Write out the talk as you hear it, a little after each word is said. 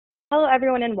Hello,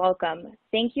 everyone, and welcome.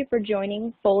 Thank you for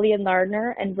joining Foley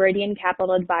Lardner and Viridian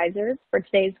Capital Advisors for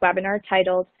today's webinar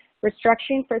titled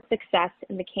Restructuring for Success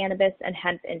in the Cannabis and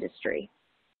Hemp Industry.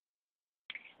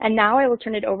 And now I will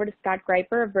turn it over to Scott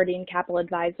Greiper of Viridian Capital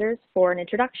Advisors for an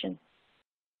introduction.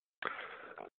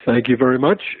 Thank you very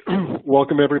much.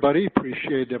 Welcome, everybody.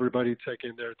 Appreciate everybody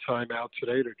taking their time out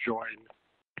today to join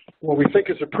what we think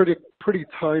is a pretty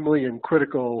timely and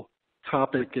critical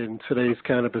topic in today's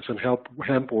cannabis and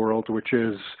hemp world, which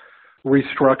is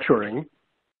restructuring.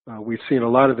 We've seen a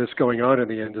lot of this going on in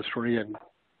the industry, and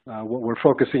what we're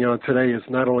focusing on today is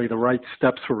not only the right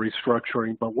steps for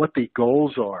restructuring, but what the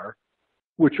goals are,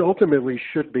 which ultimately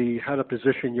should be how to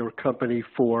position your company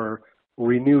for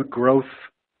renewed growth,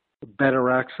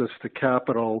 better access to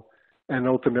capital, and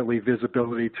ultimately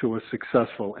visibility to a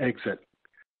successful exit.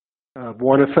 I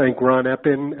want to thank Ron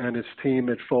Eppen and his team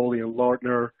at Foley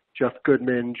Lardner, Geoff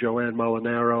Goodman, Joanne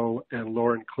Molinaro, and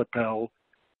Lauren Klippel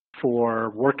for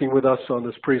working with us on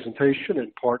this presentation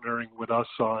and partnering with us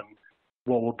on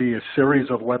what will be a series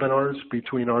of webinars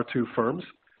between our two firms.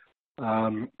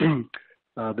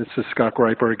 This is Scott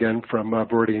Greiper again from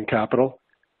Viridian Capital.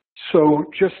 So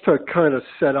just to kind of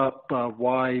set up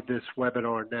why this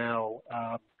webinar now,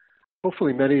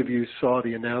 hopefully many of you saw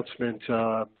the announcement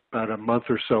about a month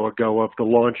or so ago of the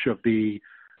launch of the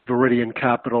Viridian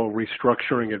Capital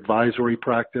Restructuring Advisory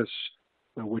Practice,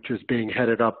 which is being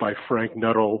headed up by Frank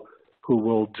Knuettel, who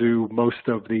will do most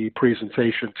of the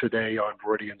presentation today on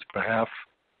Viridian's behalf.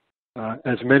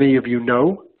 As many of you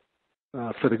know,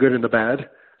 for the good and the bad,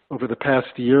 over the past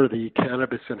year, the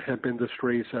cannabis and hemp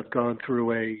industries have gone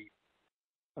through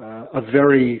a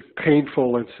very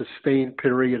painful and sustained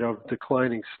period of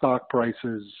declining stock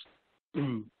prices,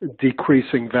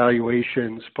 decreasing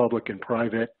valuations, public and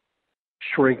private,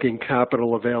 shrinking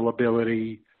capital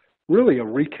availability, really a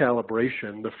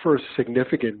recalibration, the first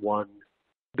significant one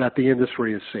that the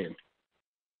industry has seen.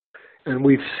 And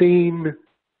we've seen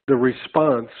the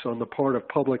response on the part of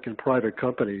public and private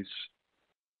companies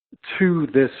to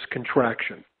this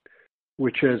contraction,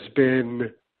 which has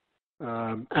been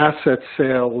asset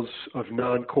sales of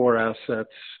non-core assets,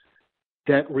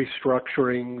 debt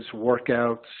restructurings,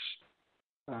 workouts,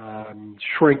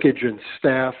 shrinkage in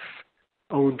staff,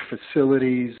 owned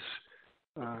facilities,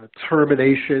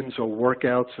 terminations or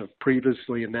workouts of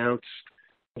previously announced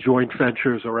joint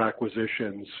ventures or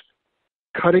acquisitions,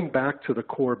 cutting back to the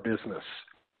core business.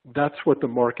 That's what the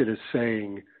market is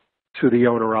saying to the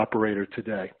owner-operator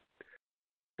today.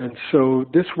 And so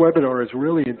this webinar is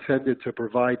really intended to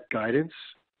provide guidance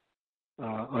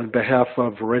on behalf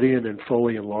of Viridian and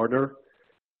Foley and Lardner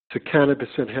to cannabis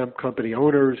and hemp company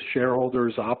owners,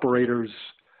 shareholders, operators,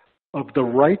 of the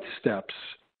right steps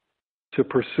to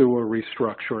pursue a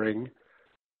restructuring,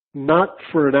 not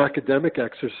for an academic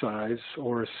exercise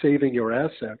or a saving your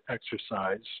asset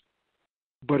exercise,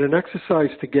 but an exercise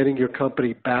to getting your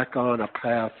company back on a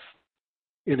path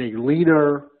in a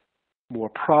leaner, more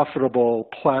profitable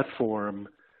platform,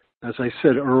 as I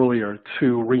said earlier,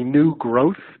 to renew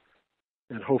growth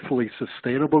and hopefully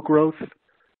sustainable growth,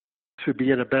 to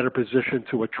be in a better position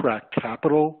to attract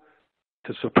capital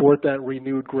to support that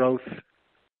renewed growth,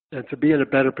 and to be in a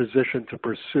better position to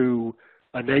pursue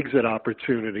an exit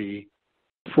opportunity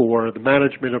for the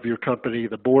management of your company,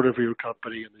 the board of your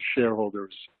company, and the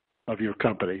shareholders of your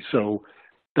company. So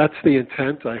that's the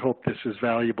intent. I hope this is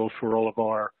valuable for all of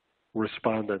our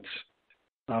respondents.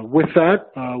 With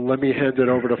that, let me hand it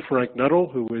over to Frank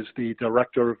Knuettel, who is the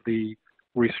director of the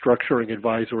Restructuring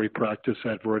Advisory Practice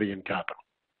at Viridian Capital.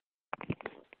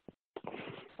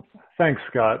 Thanks,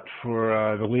 Scott,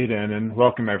 for the lead-in, and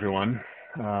welcome, everyone.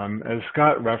 As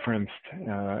Scott referenced,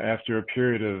 after a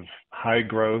period of high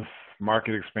growth,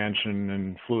 market expansion,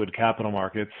 and fluid capital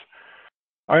markets,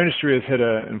 our industry has hit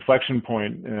an inflection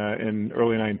point in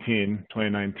early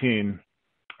 2019,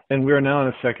 and we are now in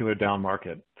a secular down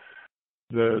market.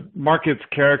 The market's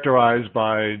characterized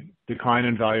by decline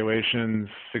in valuations,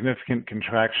 significant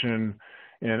contraction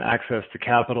in access to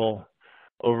capital,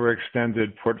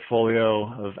 overextended portfolio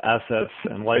of assets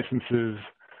and licenses,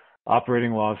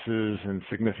 operating losses, and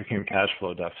significant cash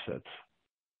flow deficits.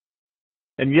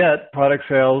 And yet, product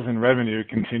sales and revenue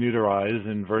continue to rise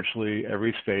in virtually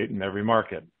every state and every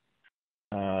market.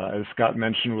 As Scott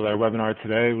mentioned with our webinar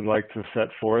today, we'd like to set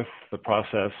forth the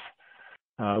process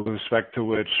with respect to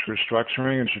which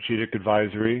restructuring and strategic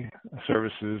advisory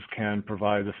services can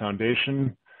provide the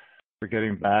foundation for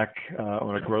getting back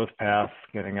on a growth path,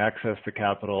 getting access to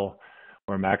capital,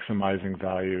 or maximizing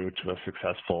value to a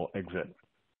successful exit.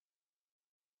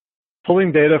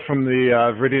 Pulling data from the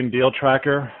Viridian deal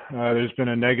tracker, there's been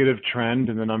a negative trend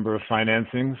in the number of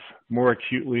financings, more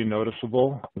acutely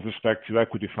noticeable with respect to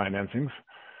equity financings.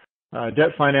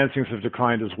 Debt financings have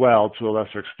declined as well to a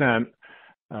lesser extent,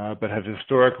 but have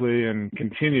historically and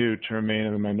continue to remain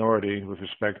in the minority with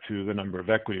respect to the number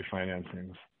of equity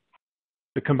financings.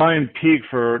 The combined peak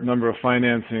for number of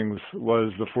financings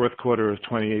was the fourth quarter of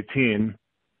 2018,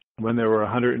 when there were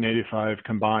 185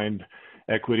 combined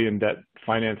equity and debt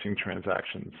financing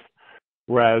transactions.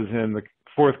 Whereas in the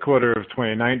fourth quarter of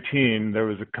 2019, there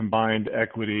was a combined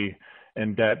equity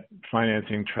and debt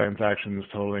financing transactions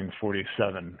totaling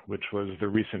 47, which was the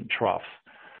recent trough.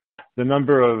 The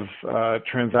number of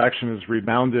transactions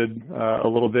rebounded a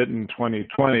little bit in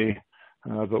 2020,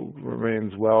 but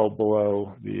remains well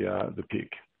below the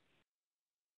peak.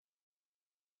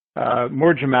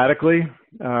 More dramatically,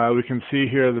 we can see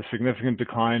here the significant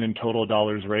decline in total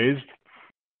dollars raised.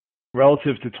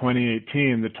 Relative to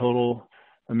 2018, the total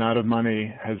amount of money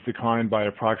has declined by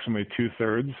approximately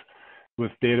 2/3,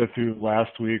 with data through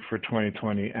last week for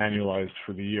 2020 annualized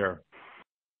for the year.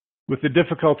 With the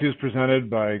difficulties presented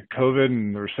by COVID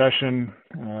and the recession,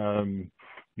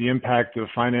 the impact of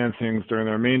financings during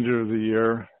the remainder of the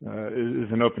year is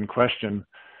an open question,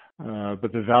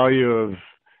 but the value of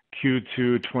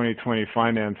Q2 2020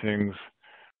 financings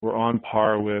were on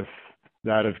par with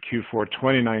that of Q4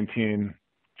 2019,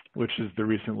 which is the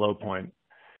recent low point.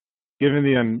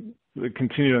 Given the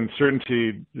continued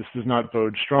uncertainty, this does not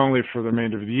bode strongly for the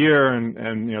remainder of the year and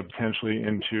potentially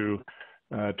into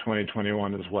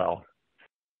 2021 as well.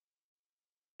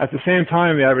 At the same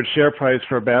time, the average share price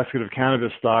for a basket of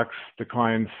cannabis stocks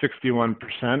declined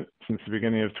 61% since the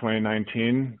beginning of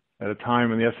 2019, at a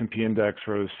time when the S&P index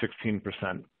rose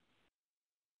 16%.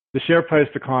 The share price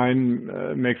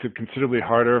decline makes it considerably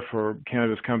harder for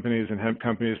cannabis companies and hemp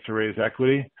companies to raise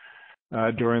equity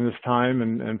during this time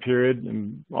and period,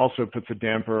 and also puts a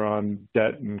damper on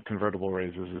debt and convertible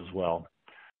raises as well.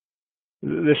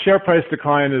 The share price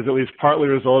decline is at least partly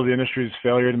a result of the industry's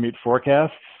failure to meet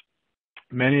forecasts.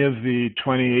 Many of the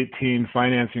 2018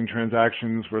 financing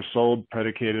transactions were sold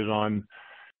predicated on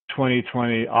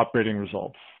 2020 operating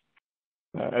results.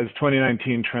 As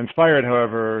 2019 transpired,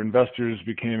 however, investors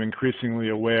became increasingly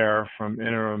aware from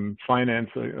interim filings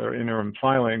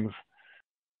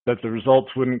that the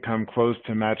results wouldn't come close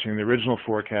to matching the original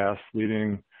forecast,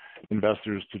 leading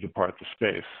investors to depart the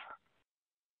space.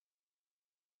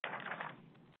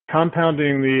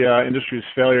 Compounding the industry's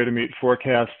failure to meet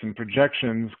forecasts and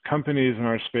projections, companies in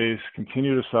our space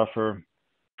continue to suffer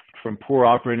from poor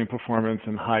operating performance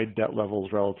and high debt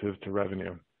levels relative to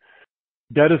revenue.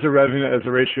 Debt as a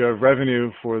ratio of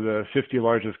revenue for the 50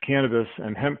 largest cannabis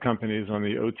and hemp companies on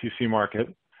the OTC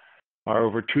market are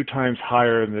over 2 times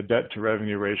higher than the debt to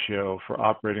revenue ratio for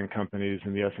operating companies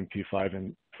in the S&P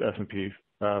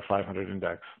 500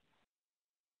 index.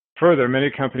 Further, many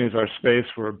companies in our space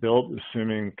were built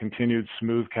assuming continued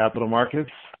smooth capital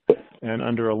markets and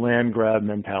under a land grab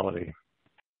mentality.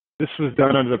 This was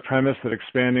done under the premise that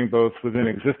expanding both within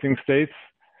existing states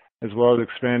as well as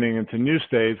expanding into new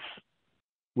states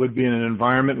would be in an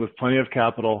environment with plenty of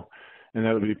capital, and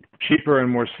that would be cheaper and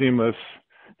more seamless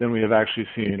than we have actually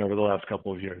seen over the last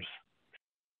couple of years.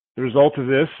 The result of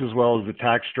this, as well as the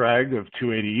tax drag of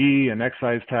 280E and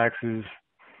excise taxes,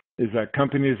 is that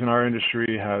companies in our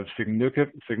industry have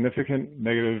significant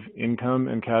negative income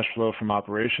and cash flow from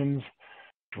operations,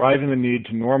 driving the need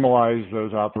to normalize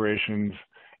those operations,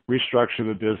 restructure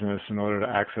the business in order to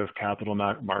access capital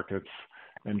markets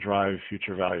and drive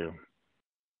future value.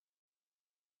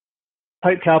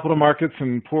 Tight capital markets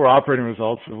and poor operating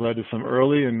results have led to some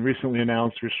early and recently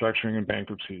announced restructuring and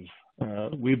bankruptcies.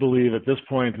 We believe at this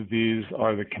point that these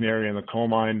are the canary in the coal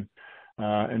mine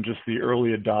and just the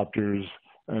early adopters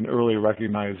and early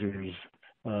recognizers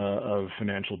of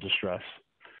financial distress.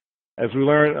 As we'll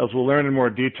learn in more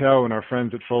detail when our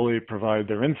friends at Foley provide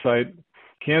their insight,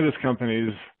 cannabis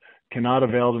companies cannot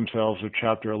avail themselves of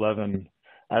Chapter 11,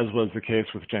 as was the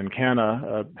case with GenCanna,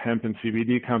 a hemp and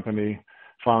CBD company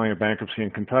filing a bankruptcy in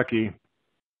Kentucky,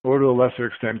 or to a lesser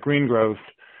extent Green Growth,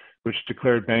 which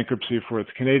declared bankruptcy for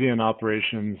its Canadian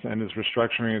operations and is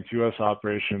restructuring its U.S.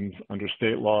 operations under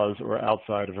state laws or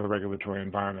outside of a regulatory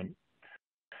environment.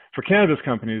 For cannabis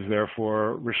companies,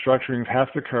 therefore, restructurings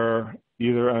have to occur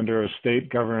either under a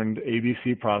state-governed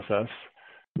ABC process,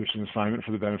 which is an assignment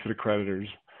for the benefit of creditors,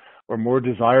 or more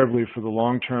desirably for the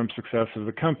long-term success of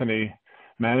the company,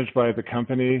 managed by the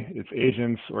company, its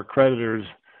agents, or creditors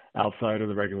outside of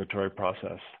the regulatory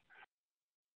process.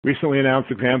 Recently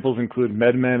announced examples include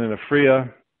MedMen and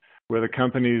Afria, where the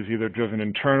companies, either driven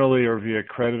internally or via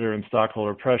creditor and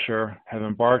stockholder pressure, have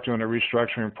embarked on a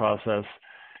restructuring process,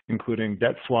 including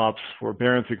debt swaps,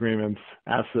 forbearance agreements,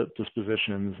 asset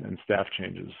dispositions, and staff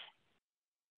changes.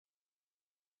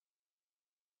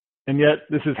 And yet,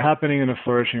 this is happening in a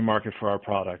flourishing market for our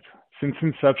product. Since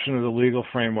inception of the legal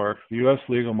framework, the U.S.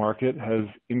 legal market has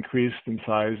increased in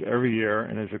size every year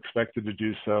and is expected to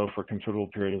do so for a considerable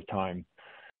period of time.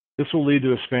 This will lead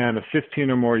to a span of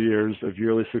 15 or more years of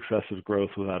yearly successive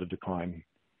growth without a decline.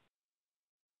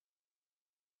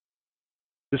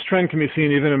 This trend can be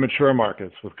seen even in mature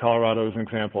markets, with Colorado as an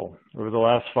example. Over the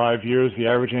last 5 years, the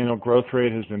average annual growth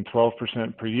rate has been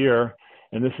 12% per year,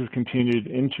 and this has continued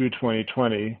into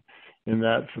 2020, in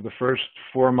that for the first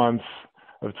 4 months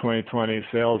of 2020,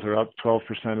 sales are up 12%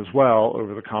 as well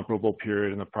over the comparable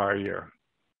period in the prior year.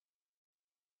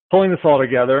 Pulling this all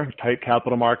together, tight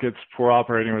capital markets, poor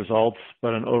operating results,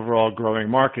 but an overall growing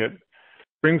market,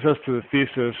 brings us to the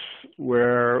thesis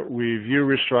where we view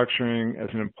restructuring as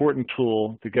an important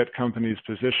tool to get companies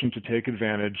positioned to take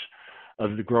advantage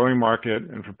of the growing market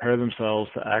and prepare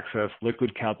themselves to access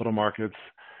liquid capital markets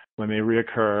when they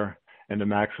reoccur and to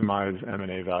maximize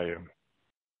M&A value.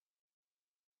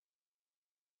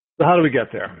 So how do we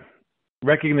get there?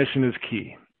 Recognition is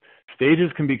key.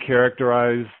 Stages can be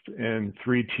characterized in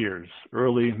 3 tiers: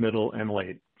 early, middle, and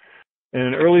late. In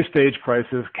an early stage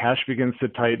crisis, cash begins to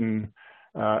tighten,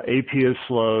 AP is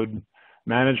slowed,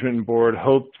 management and board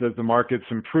hope that the markets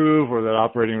improve or that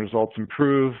operating results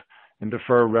improve, and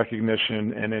defer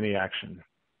recognition and any action.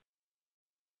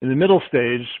 In the middle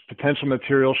stage, potential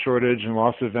material shortage and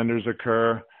loss of vendors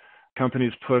occur,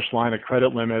 companies push line of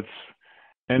credit limits,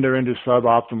 enter into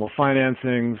suboptimal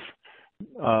financings,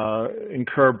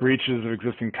 incur breaches of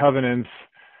existing covenants,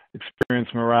 experience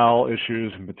morale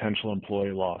issues, and potential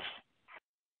employee loss.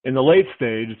 In the late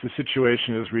stage, the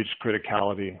situation has reached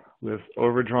criticality with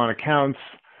overdrawn accounts,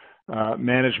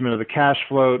 management of the cash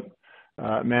float,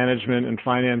 management and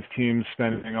finance teams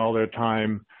spending all their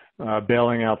time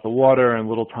bailing out the water and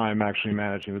little time actually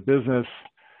managing the business,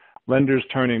 lenders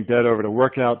turning debt over to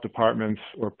workout departments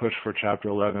or push for Chapter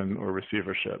 11 or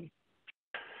receivership.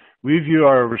 We view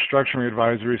our restructuring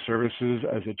advisory services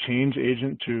as a change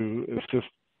agent to assist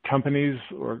companies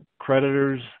or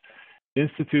creditors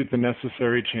institute the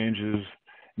necessary changes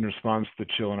in response to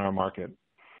the chill in our market.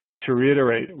 To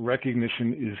reiterate,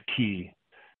 recognition is key.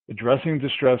 Addressing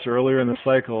distress earlier in the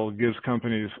cycle gives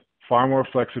companies far more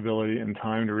flexibility and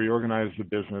time to reorganize the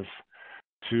business,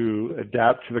 to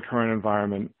adapt to the current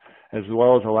environment, as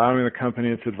well as allowing the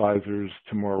company and its advisors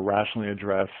to more rationally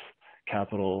address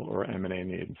capital or M&A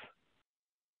needs.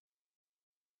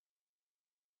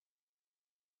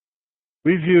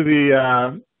 We view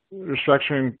the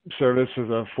restructuring service as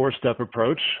a 4-step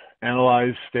approach: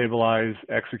 analyze, stabilize,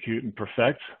 execute, and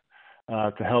perfect,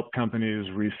 to help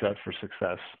companies reset for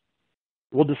success.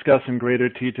 We'll discuss in greater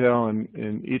detail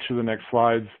in each of the next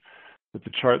slides, but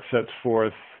the chart sets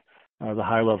forth the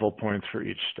high-level points for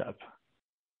each step.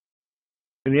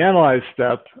 In the analyze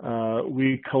step,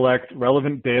 we collect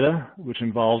relevant data, which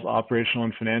involves operational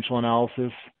and financial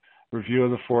analysis, review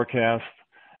of the forecast,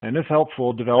 and if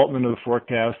helpful, development of the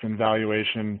forecast and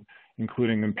valuation,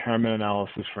 including impairment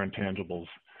analysis for intangibles.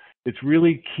 It's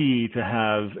really key to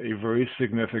have a very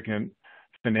significant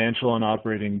financial and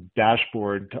operating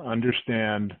dashboard to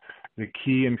understand the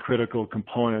key and critical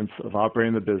components of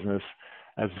operating the business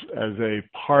as a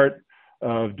part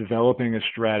of developing a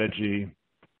strategy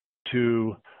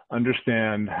to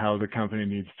understand how the company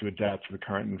needs to adapt to the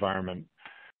current environment.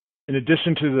 In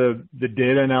addition to the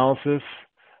data analysis,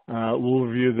 we'll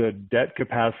review the debt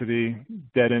capacity,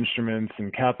 debt instruments,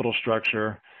 and capital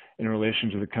structure in relation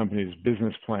to the company's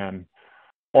business plan,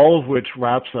 all of which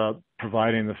wraps up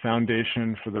providing the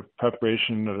foundation for the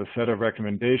preparation of a set of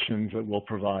recommendations that we'll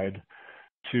provide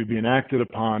to be enacted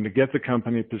upon to get the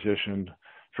company positioned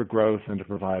for growth and to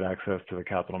provide access to the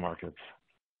capital markets.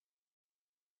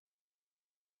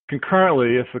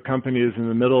 Concurrently, if the company is in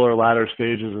the middle or latter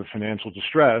stages of financial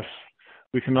distress,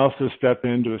 we can also step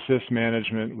in to assist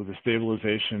management with the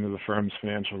stabilization of the firm's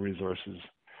financial resources.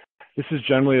 This is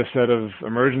generally a set of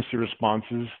emergency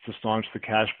responses to staunch the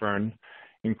cash burn,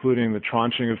 including the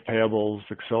tranching of payables,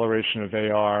 acceleration of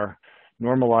AR,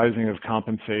 normalizing of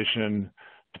compensation,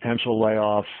 potential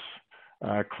layoffs,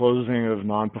 closing of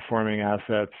non-performing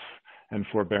assets, and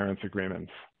forbearance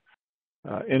agreements.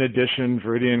 In addition,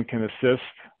 Viridian can assist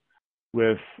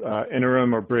with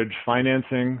interim or bridge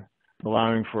financing,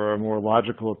 allowing for a more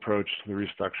logical approach to the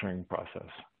restructuring process.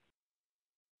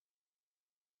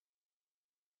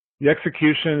 The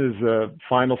execution is the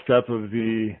final step of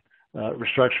the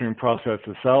restructuring process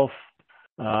itself.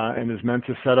 and is meant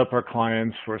to set up our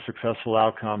clients for a successful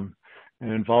outcome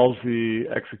and involves the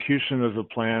execution of the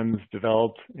plans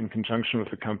developed in conjunction with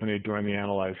the company during the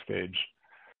analyze stage.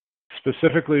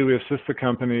 Specifically, we assist the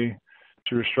company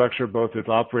to restructure both its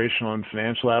operational and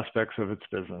financial aspects of its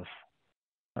business.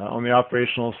 On the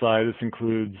operational side, this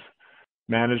includes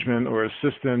management or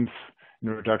assistance in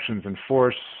reductions in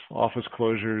force, office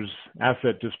closures,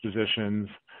 asset dispositions,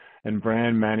 and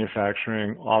brand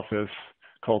manufacturing, office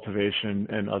cultivation,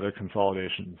 and other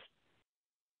consolidations.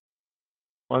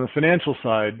 On the financial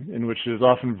side, in which it is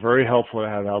often very helpful to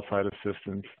have outside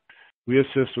assistance, we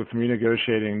assist with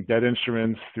renegotiating debt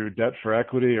instruments through debt for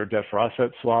equity or debt for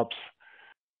asset swaps,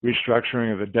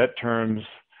 restructuring of the debt terms,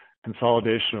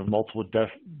 consolidation of multiple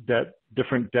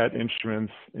different debt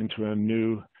instruments into a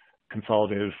new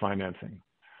consolidated financing.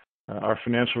 Our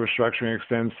financial restructuring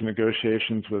extends to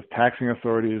negotiations with taxing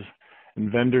authorities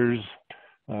and vendors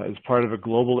as part of a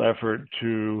global effort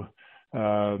to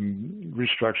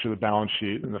restructure the balance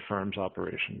sheet in the firm's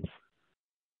operations.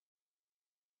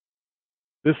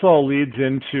 This all leads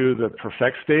into the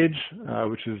perfect stage,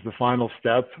 which is the final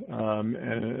step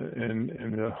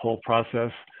in the whole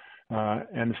process,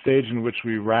 and the stage in which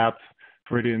we wrap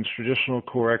Viridian's traditional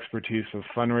core expertise of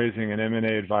fundraising and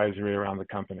M&A advisory around the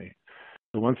company.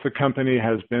 So once the company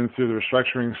has been through the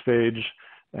restructuring stage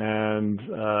and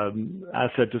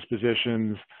asset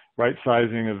dispositions, right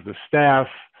sizing of the staff,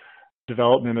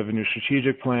 development of a new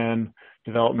strategic plan,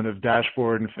 development of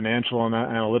dashboard and financial and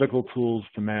analytical tools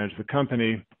to manage the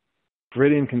company,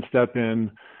 Viridian can step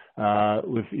in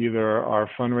with either our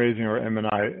fundraising or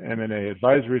M&A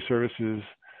advisory services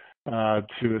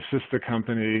to assist the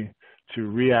company to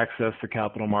re-access the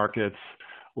capital markets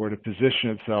or to position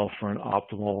itself for an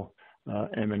optimal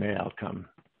M&A outcome.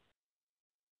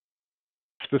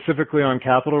 Specifically on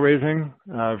capital raising,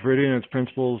 Viridian and its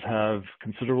principals have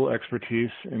considerable expertise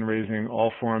in raising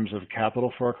all forms of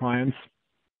capital for our clients.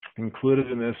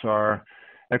 Included in this are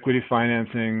equity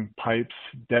financing, pipes,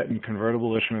 debt and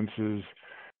convertible issuances,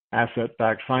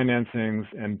 asset-backed financings,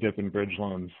 and DIP and bridge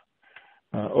loans.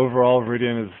 Overall,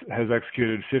 Viridian has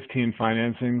executed 15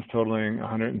 financings totaling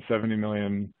 $170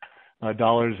 million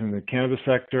in the cannabis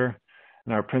sector,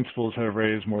 and our principals have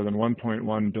raised more than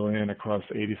 $1.1 billion across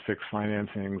 86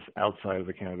 financings outside of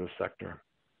the cannabis sector.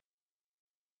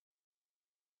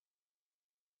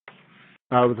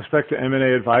 With respect to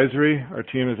M&A advisory, our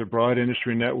team has a broad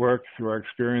industry network through our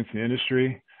experience in the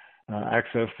industry,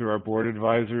 access through our board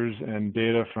advisors, and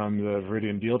data from the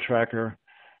Viridian Deal Tracker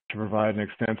to provide an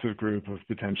extensive group of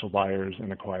potential buyers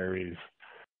and acquirees.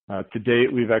 To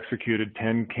date, we've executed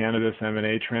 10 cannabis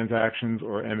M&A transactions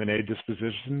or M&A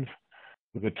dispositions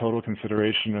with a total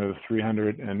consideration of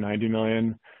 $390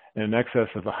 million and in excess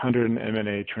of 100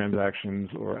 M&A transactions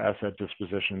or asset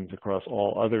dispositions across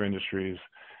all other industries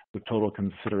with total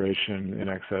consideration in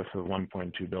excess of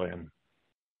 $1.2 billion.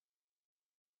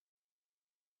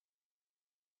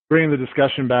 Bringing the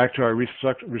discussion back to our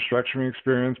restructuring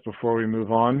experience before we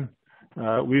move on,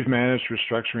 we've managed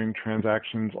restructuring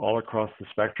transactions all across the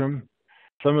spectrum.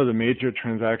 Some of the major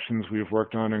transactions we've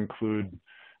worked on include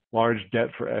large debt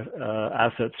for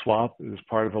asset swap as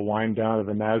part of a wind down of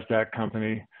a NASDAQ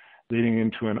company, leading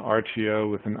into an RTO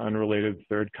with an unrelated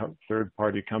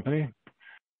third-party company.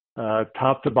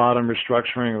 Top to bottom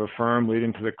restructuring of a firm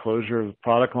leading to the closure of the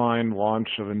product line, launch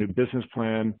of a new business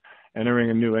plan, entering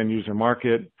a new end user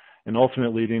market, and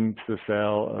ultimately leading to the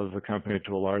sale of the company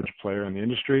to a large player in the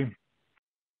industry.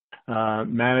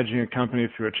 Managing a company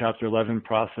through a Chapter 11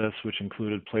 process, which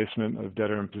included placement of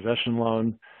debtor in possession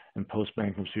loan and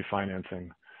post-bankruptcy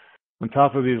financing. On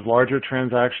top of these larger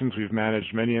transactions, we've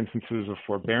managed many instances of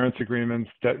forbearance agreements,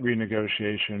 debt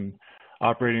renegotiation,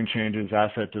 operating changes,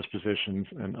 asset dispositions,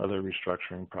 and other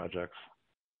restructuring projects.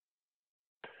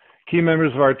 Key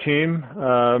members of our team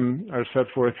are set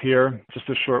forth here. Just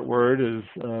a short word is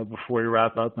before we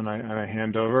wrap up and I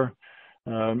hand over.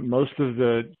 Most of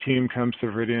the team comes to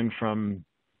Viridian from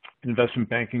investment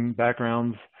banking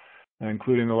backgrounds,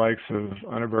 including the likes of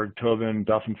Unterberg, Tobin,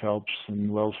 Duff & Phelps,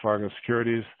 and Wells Fargo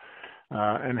Securities,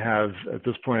 and have, at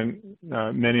this point,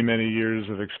 many, many years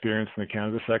of experience in the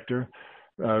cannabis sector.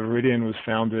 Viridian was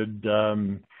founded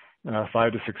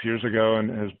 5 to 6 years ago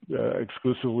and is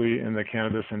exclusively in the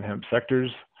cannabis and hemp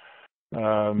sectors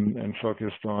and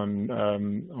focused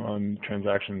on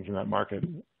transactions in that market.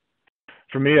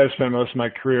 For me, I've spent most of my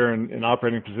career in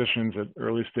operating positions at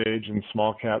early stage and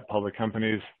small cap public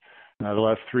companies, the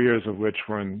last 3 years of which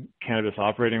were in cannabis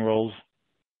operating roles.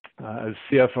 As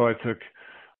CFO, I took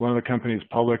one of the companies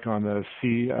public on the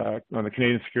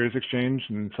Canadian Securities Exchange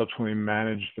and subsequently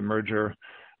managed the merger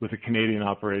with a Canadian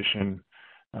operation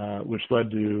which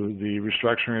led to the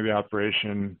restructuring of the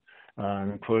operation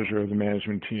and closure of the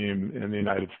management team in the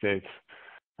United States.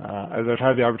 As I've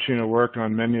had the opportunity to work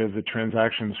on many of the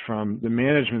transactions from the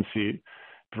management seat,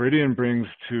 Viridian brings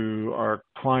to our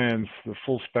clients the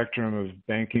full spectrum of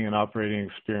banking and operating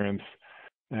experience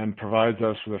and provides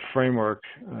us with a framework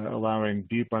allowing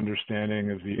deep understanding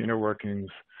of the inner workings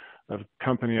of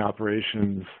company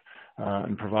operations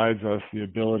and provides us the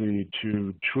ability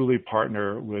to truly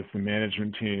partner with the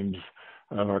management teams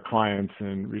of our clients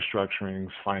in restructurings,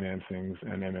 financings,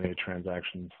 and M&A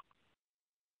transactions.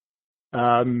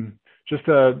 Just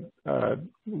a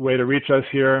way to reach us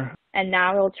here. And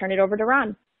now I'll turn it over to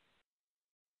Ron.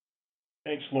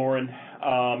 Thanks, Lauren.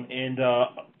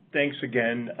 Thanks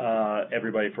again,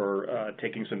 everybody, for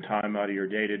taking some time out of your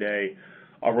day today.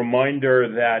 A reminder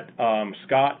that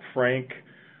Scott, Frank,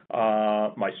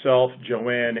 myself,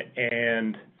 Joanne,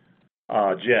 and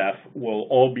Geoff will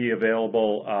all be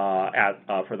available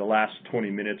for the last 20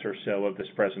 minutes or so of this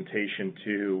presentation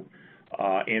to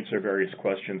answer various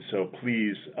questions. So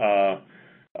please,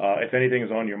 if anything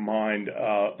is on your mind,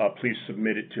 please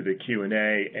submit it to the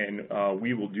Q&A, and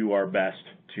we will do our best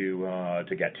to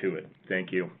get to it.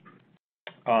 Thank you.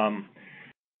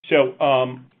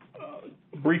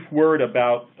 Brief word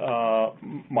about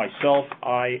myself.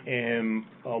 I am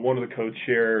one of the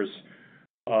co-chairs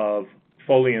of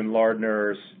Foley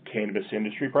Lardner's cannabis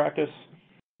industry practice.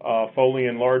 Foley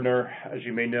Lardner, as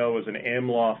you may know, is an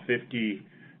AmLaw 50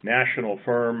 national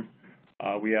firm.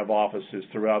 We have offices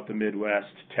throughout the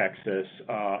Midwest, Texas,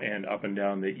 and up and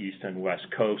down the East and West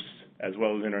coasts, as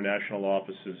well as international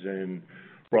offices in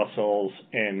Brussels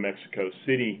and Mexico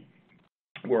City.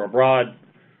 We're a broad,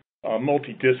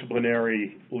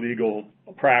 multidisciplinary legal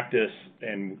practice,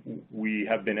 and we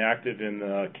have been active in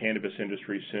the cannabis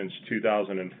industry since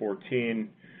 2014.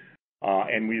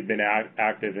 And we've been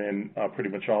active in pretty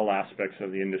much all aspects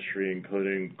of the industry,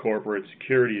 including corporate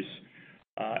securities,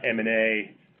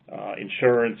 M&A,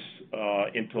 insurance,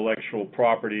 intellectual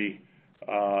property,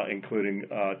 including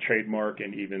trademark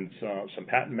and even some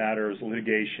patent matters,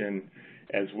 litigation,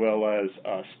 as well as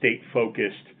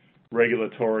state-focused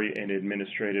regulatory and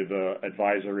administrative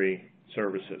advisory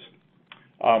services.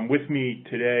 With me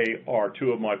today are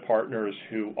two of my partners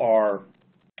who are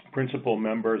principal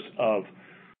members of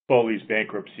Foley's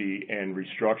bankruptcy and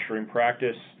restructuring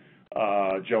practice,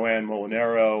 Joanne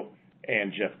Molinaro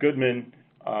and Geoff Goodman,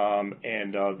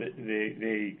 and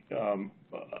they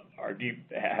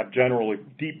have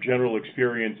deep general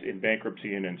experience in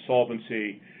bankruptcy and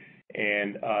insolvency,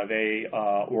 and they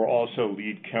were also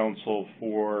lead counsel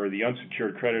for the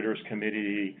Unsecured Creditors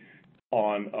Committee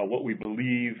on what we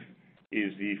believe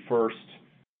is the first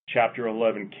Chapter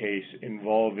 11 case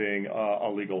involving a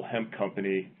legal hemp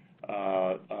company,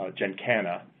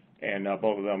 Gencana, and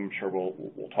both of them, I'm sure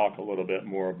we'll talk a little bit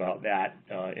more about that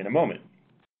in a moment.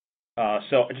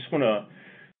 So I just want to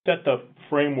set the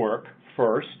framework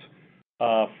first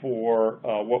for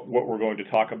what we're going to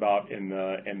talk about in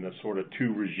the sort of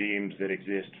two regimes that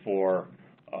exist for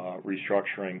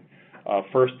restructuring.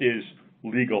 First is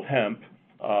legal hemp,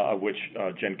 of which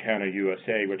Gencana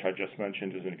USA, which I just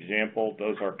mentioned, is an example.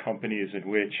 Those are companies in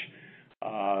which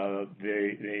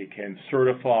they can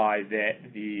certify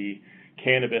that the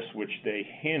cannabis which they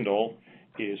handle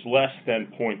is less than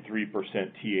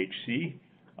 0.3% THC,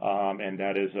 and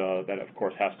that of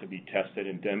course has to be tested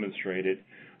and demonstrated.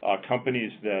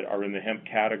 Companies that are in the hemp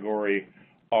category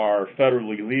are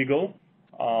federally legal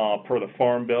per the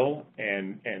Farm Bill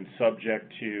and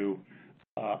subject to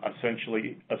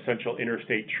essential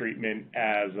interstate treatment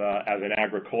as an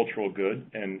agricultural good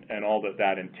and all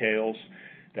that entails.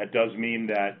 That does mean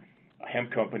that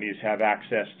hemp companies have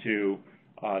access to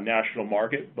national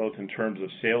market, both in terms of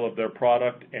sale of their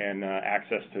product and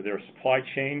access to their supply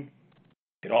chain.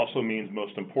 It also means,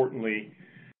 most importantly,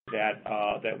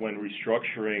 that when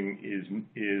restructuring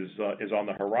is on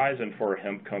the horizon for a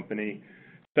hemp company,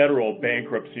 federal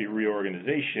bankruptcy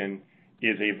reorganization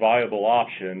is a viable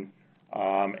option,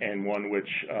 and one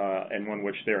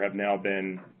which there have now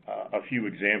been a few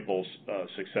examples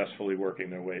successfully working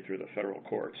their way through the federal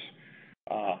courts.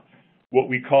 What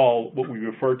we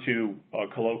refer to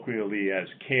colloquially as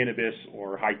cannabis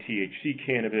or high THC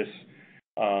cannabis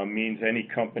means any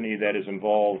company that is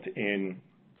involved in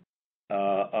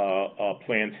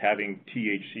plants having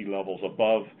THC levels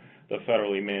above the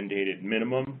federally mandated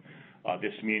minimum.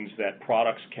 This means that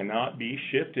products cannot be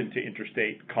shipped into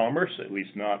interstate commerce, at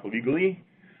least not legally,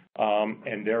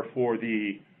 and therefore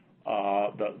the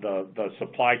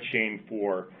supply chain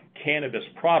for cannabis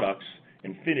products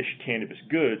and finished cannabis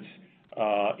goods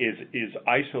is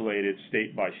isolated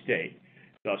state by state.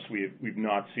 Thus, we've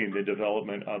not seen the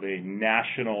development of a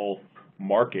national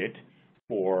market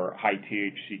for high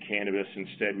THC cannabis.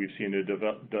 Instead, we've seen the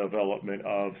development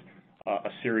of a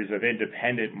series of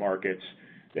independent markets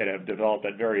that have developed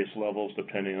at various levels,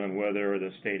 depending on whether the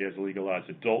state has legalized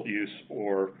adult use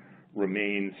or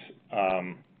remains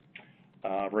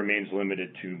limited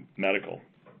to medical.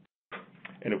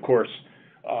 And of course,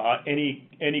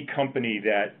 any company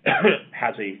that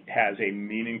has a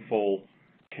meaningful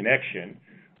connection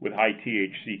with high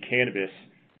THC cannabis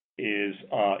is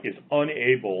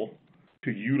unable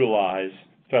to utilize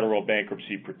federal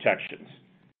bankruptcy protections.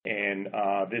 And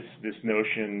this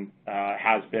notion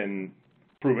has been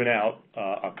proven out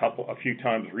a few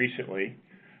times recently.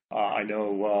 I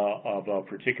know of a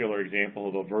particular example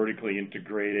of a vertically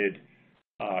integrated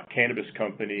cannabis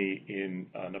company in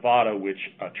Nevada, which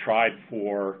tried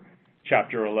for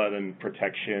Chapter 11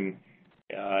 protection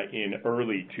in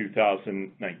early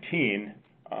 2019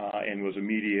 and was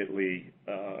immediately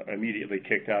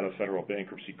kicked out of federal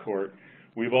bankruptcy court.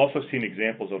 We've also seen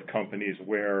examples of companies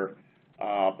where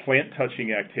plant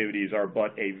touching activities are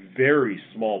but a very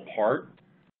small part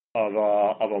of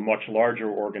a much larger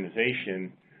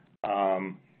organization,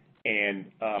 and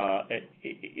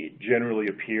it generally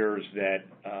appears that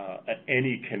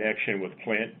any connection with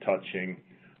plant touching,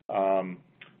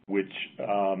 which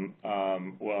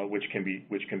can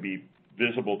be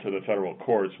visible to the federal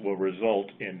courts, will result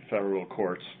in federal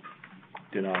courts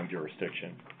denying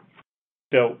jurisdiction.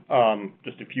 So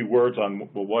just a few words on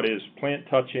what is plant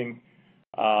touching.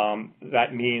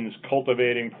 That means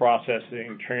cultivating,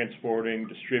 processing, transporting,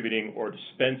 distributing, or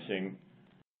dispensing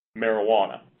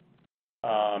marijuana.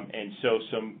 And so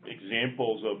some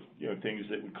examples of things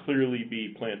that would clearly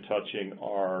be plant touching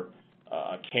are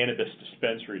cannabis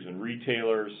dispensaries and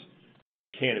retailers,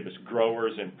 cannabis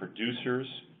growers and producers,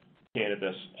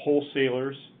 cannabis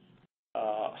wholesalers,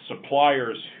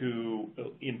 suppliers who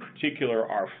in particular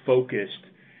are focused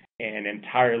and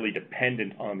entirely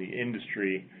dependent on the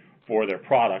industry for their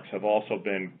products have also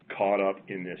been caught up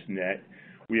in this net.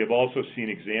 We have also seen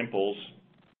examples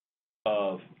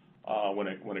of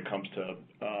when it comes to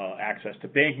access to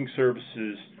banking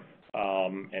services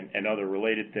and other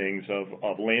related things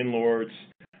of landlords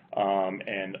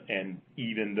and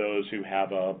even those who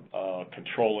have a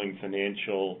controlling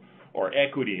financial or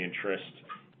equity interest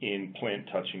in plant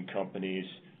touching companies,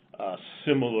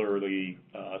 similarly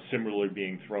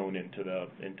being thrown into the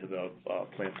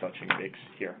plant touching mix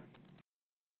here.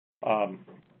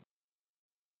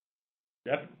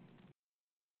 Geoff?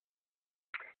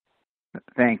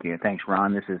 Thank you. Thanks,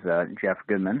 Ron. This is Geoff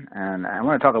Goodman, and I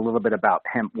want to talk a little bit about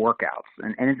hemp workouts.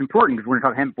 And it's important because we're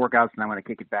going to talk hemp workouts, and I want to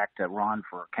kick it back to Ron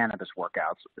for cannabis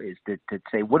workouts, is to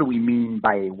say, what do we mean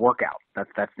by a workout?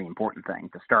 That's the important thing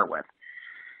to start with.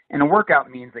 And a workout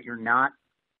means that you're not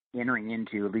entering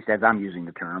into, at least as I'm using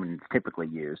the term, and it's typically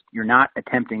used, you're not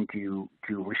attempting to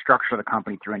restructure the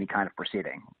company through any kind of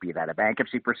proceeding, be that a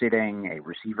bankruptcy proceeding, a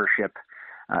receivership,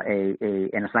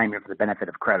 an assignment for the benefit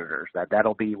of creditors.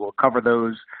 We'll cover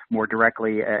those more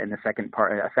directly in the second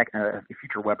part, a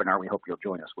future webinar we hope you'll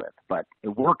join us with. But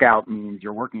a workout means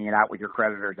you're working it out with your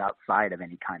creditors outside of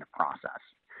any kind of process.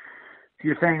 So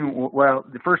you're saying, well,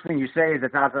 the first thing you say is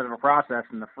it's outside of a process,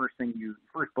 and the first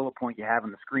bullet point you have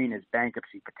on the screen is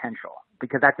bankruptcy potential,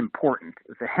 because that's important.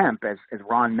 The hemp, as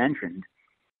Ron mentioned,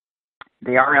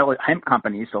 they are hemp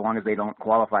companies, so long as they don't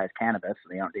qualify as cannabis,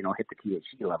 they don't hit the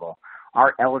THC level,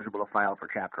 are eligible to file for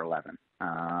Chapter 11.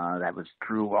 That was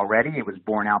true already. It was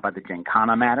borne out by the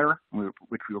Giancana matter,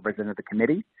 which we represented the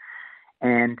committee.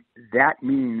 And that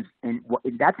means, and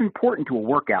that's important to a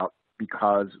workout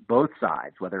because both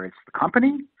sides, whether it's the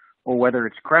company or whether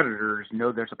it's creditors,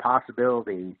 know there's a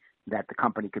possibility that the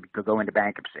company could go into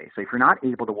bankruptcy. So if you're not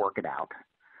able to work it out,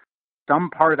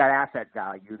 some part of that asset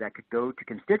value that could go to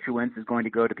constituents is going to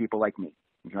go to people like me,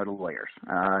 to lawyers.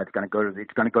 It's going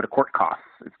to go to court costs.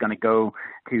 It's going to go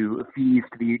to fees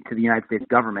to the United States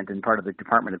government and part of the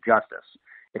Department of Justice.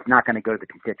 It's not going to go to the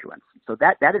constituents. So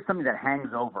that is something that hangs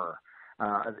over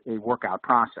a workout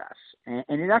process.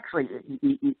 And it actually,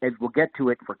 as we'll get to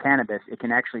it for cannabis, it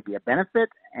can actually be a benefit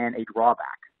and a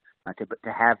drawback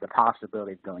to have the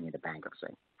possibility of going into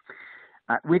bankruptcy.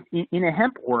 In a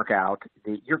hemp workout,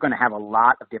 you're going to have a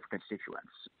lot of different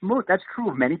constituents. That's true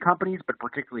of many companies, but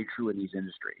particularly true in these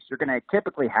industries. You're going to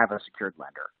typically have a secured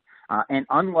lender. And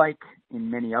unlike in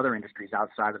many other industries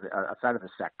outside of the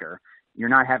sector, you're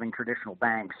not having traditional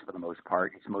banks for the most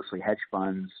part. It's mostly hedge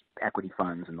funds, equity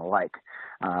funds, and the like.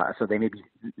 So they may be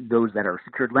those that are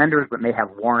secured lenders, but may have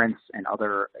warrants and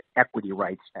other equity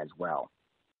rights as well.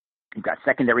 You've got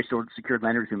secondary secured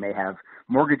lenders who may have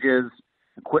mortgages,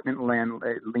 equipment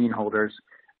lien holders.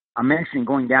 I'm mentioning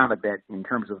going down a bit in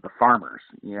terms of the farmers.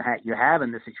 You have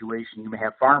in this situation, you may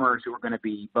have farmers who are going to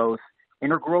be both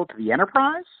integral to the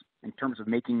enterprise in terms of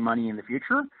making money in the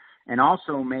future, and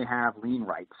also may have lien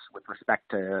rights with respect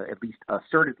to at least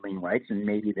asserted lien rights, and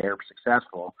maybe they're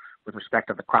successful with respect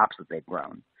to the crops that they've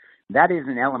grown. That is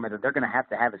an element that they're going to have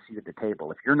a seat at the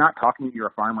table. If you're not talking to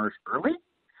your farmers early,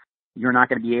 you're not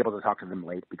going to be able to talk to them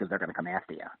late because they're going to come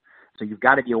after you. So you've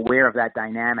got to be aware of that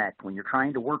dynamic. When you're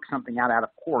trying to work something out of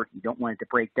court, you don't want it to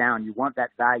break down. You want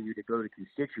that value to go to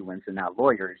constituents and not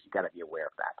lawyers. You've got to be aware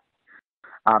of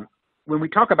that. When we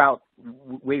talk about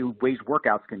ways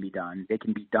workouts can be done, they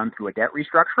can be done through a debt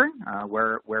restructuring,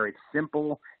 where it's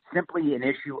simply an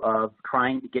issue of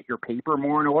trying to get your paper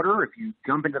more in order. If you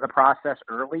jump into the process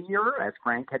earlier, as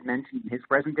Frank had mentioned in his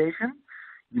presentation,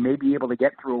 you may be able to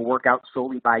get through a workout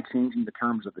solely by changing the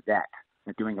terms of the debt,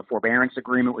 and doing a forbearance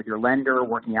agreement with your lender,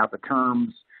 working out the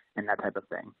terms, and that type of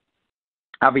thing.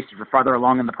 Obviously, if you're farther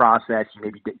along in the process, you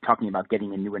may be talking about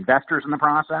getting in new investors in the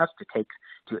process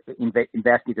to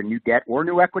invest either new debt or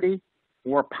new equity,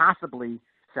 or possibly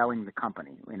selling the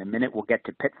company. In a minute, we'll get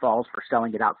to pitfalls for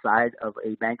selling it outside of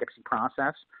a bankruptcy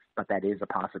process, but that is a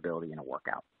possibility in a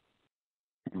workout.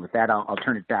 And with that, I'll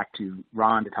turn it back to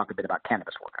Ron to talk a bit about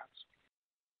cannabis workouts.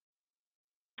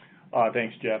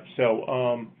 Thanks, Geoff.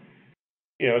 So,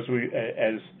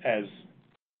 as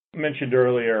mentioned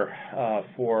earlier,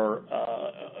 for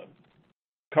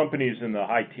companies in the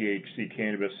high THC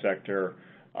cannabis sector,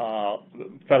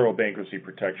 federal bankruptcy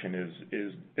protection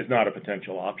is not a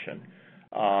potential option,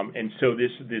 and so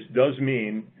this does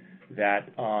mean that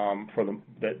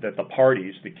that the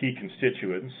parties, the key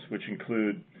constituents, which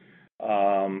include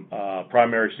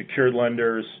primary secured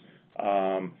lenders,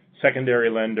 secondary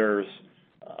lenders,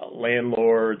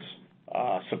 landlords,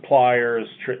 suppliers,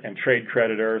 and trade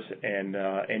creditors,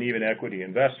 and even equity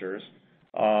investors,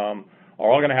 are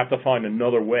all going to have to find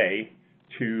another way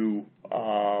to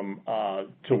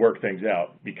work things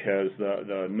out, because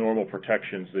the normal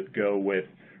protections that go with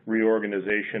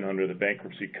reorganization under the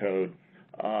bankruptcy code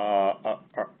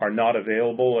are not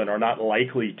available and are not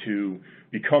likely to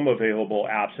become available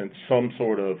absent some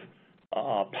sort of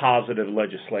positive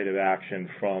legislative action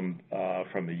from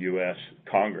the U.S.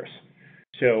 Congress.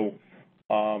 So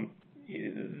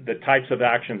the types of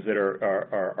actions that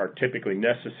are typically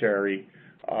necessary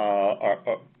are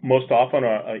most often,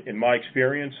 in my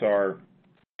experience, are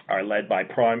led by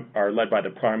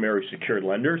the primary secured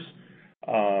lenders,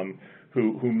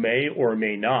 who may or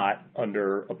may not,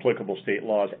 under applicable state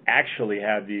laws, actually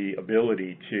have the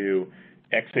ability to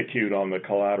execute on the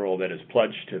collateral that is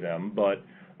pledged to them, but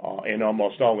in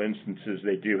almost all instances,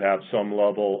 they do have some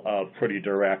level of pretty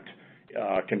direct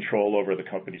control over the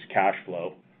company's cash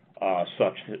flow,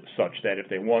 such that if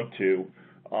they want to,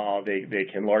 they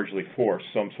can largely force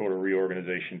some sort of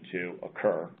reorganization to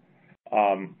occur.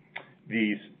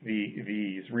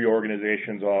 These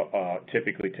reorganizations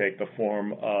typically take the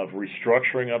form of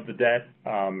restructuring of the debt,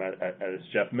 as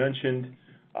Geoff mentioned,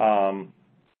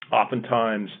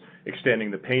 oftentimes extending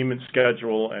the payment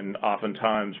schedule, and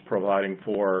oftentimes providing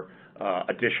for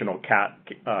additional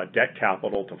debt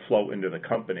capital to flow into the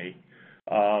company.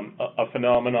 A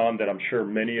phenomenon that I'm sure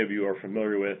many of you are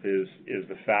familiar with is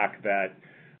the fact that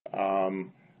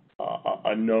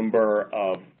a number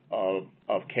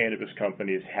of cannabis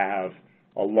companies have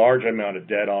a large amount of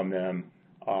debt on them.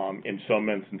 In some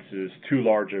instances, too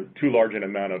large an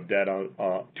amount of debt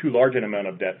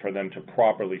for them to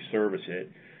properly service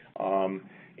it.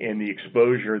 And the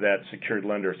exposure that secured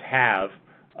lenders have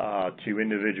to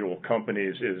individual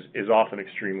companies is often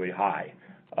extremely high.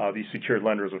 These secured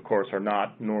lenders, of course, are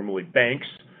not normally banks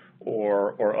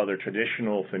or other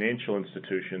traditional financial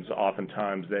institutions.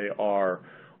 Oftentimes, they are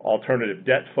alternative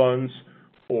debt funds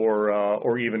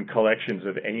or even collections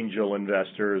of angel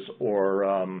investors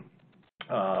or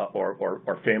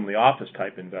family office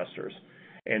type investors.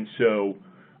 And so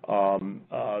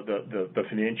the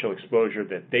financial exposure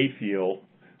that they feel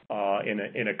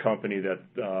in a company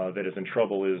that is in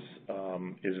trouble is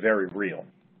very real.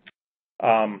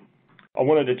 I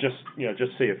wanted to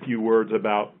just say a few words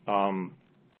about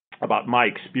my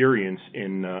experience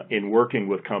in working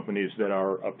with companies that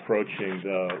are approaching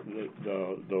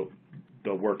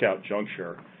the workout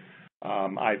juncture.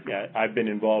 I've been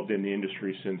involved in the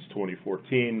industry since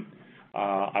 2014.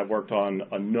 I've worked on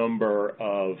a number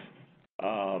of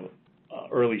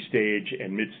early stage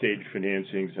and mid stage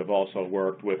financings. Have also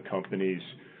worked with companies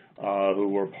who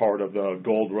were part of the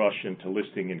gold rush into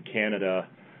listing in Canada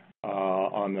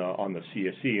on the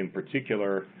CSE in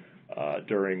particular,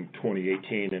 during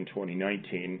 2018 and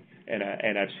 2019,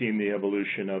 and I've seen the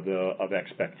evolution of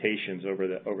expectations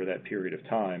over that period of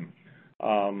time.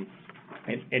 And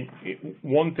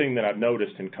one thing that I've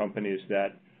noticed in companies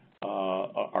that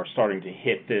are starting to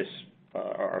hit these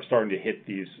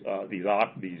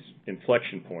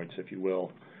inflection points, if you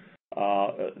will,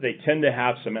 they tend to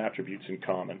have some attributes in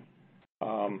common.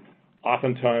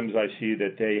 Oftentimes, I see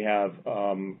that they have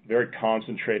very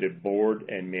concentrated board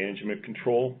and management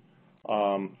control.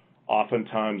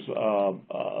 Oftentimes,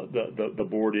 the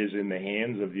board is in the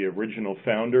hands of the original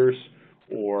founders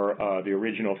or the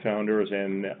original founders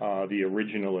and the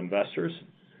original investors.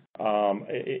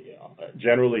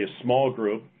 Generally a small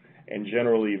group, and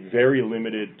generally very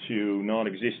limited to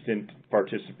non-existent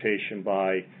participation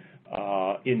by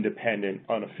independent,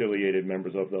 unaffiliated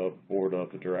members of the board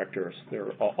of the directors.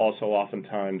 There also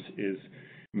oftentimes is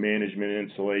management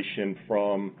insulation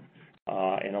from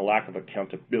and a lack of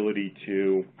accountability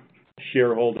to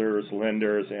shareholders,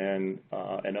 lenders, and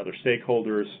other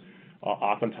stakeholders.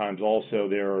 Oftentimes also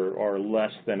there are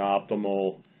less than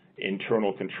optimal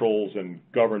internal controls and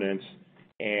governance,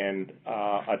 and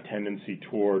a tendency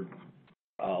toward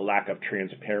lack of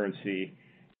transparency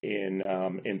in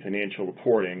financial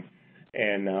reporting,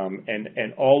 and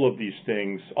all of these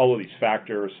things, all of these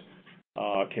factors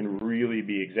can really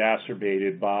be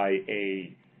exacerbated by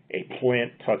a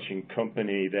plant-touching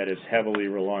company that is heavily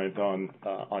reliant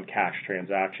on cash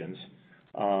transactions.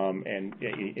 And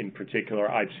in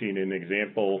particular, I've seen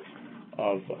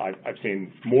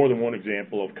more than one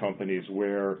example of companies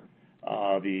where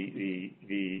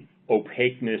the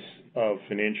opaqueness of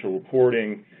financial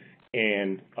reporting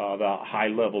and the high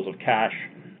levels of cash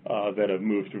that have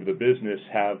moved through the business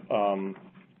have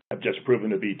just proven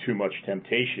to be too much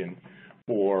temptation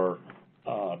for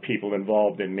people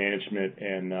involved in management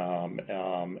and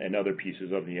other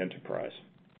pieces of the enterprise.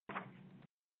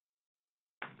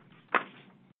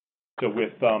 So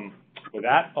with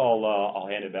that, I'll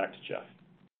hand it back to Geoff.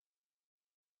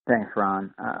 Thanks,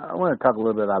 Ron. I want to talk a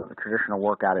little bit about the traditional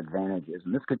workout advantages,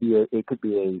 and this could be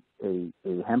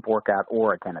a hemp workout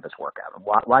or a cannabis workout.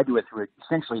 Why do it through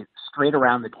essentially straight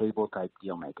around the table type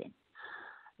deal making?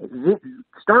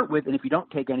 Start with, and if you don't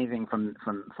take anything from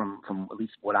at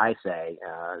least what I say,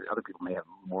 other people may have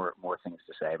more things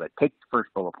to say, but take the first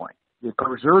bullet point. It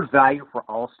preserves value for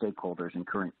all stakeholders,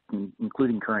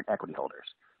 including current equity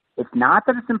holders. It's not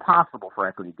that it's impossible for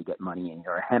equity to get money in,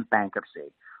 or a hemp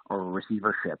bankruptcy, or a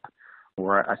receivership,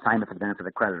 or assignment for the benefit of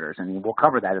the creditors. I mean, we'll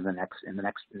cover that in the next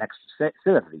set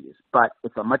of these, but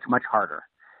it's a much harder.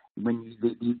 When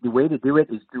the way to do it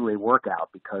is through a workout,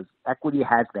 because equity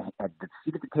has the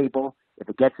seat at the table. If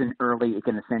it gets in early, it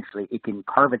can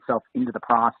carve itself into the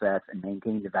process and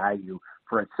maintain the value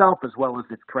for itself as well as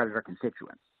its creditor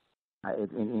constituents.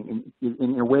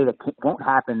 In a way that won't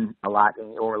happen a lot,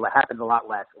 or happens a lot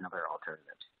less in other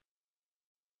alternatives.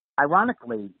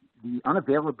 Ironically, the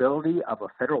unavailability of a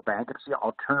federal bankruptcy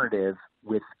alternative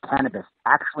with cannabis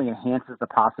actually enhances the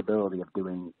possibility of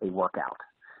doing a workout.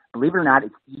 Believe it or not,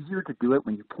 it's easier to do it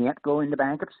when you can't go into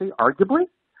bankruptcy, arguably,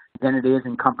 than it is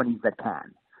in companies that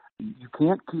can. You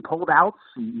can't keep holdouts,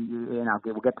 and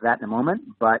we'll get to that in a moment,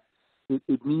 but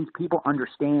it means people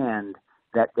understand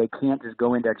that they can't just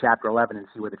go into Chapter 11 and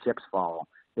see where the chips fall.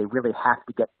 They really have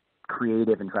to get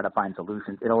creative and try to find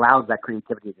solutions. It allows that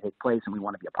creativity to take place, and we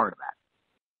want to be a part of that.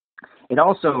 It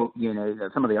also,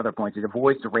 some of the other points, it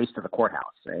avoids the race to the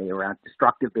courthouse, around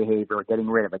destructive behavior, getting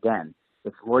rid of, again,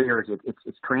 it's lawyers,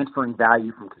 it's transferring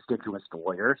value from constituents to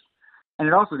lawyers. And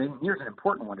it also, here's an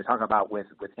important one to talk about with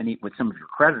some of your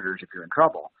creditors if you're in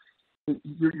trouble.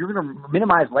 You're going to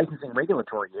minimize licensing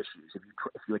regulatory issues.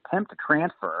 If you attempt to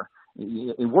transfer,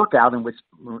 a workout in which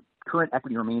current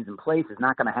equity remains in place is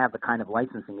not going to have the kind of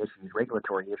licensing issues,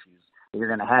 regulatory issues that you're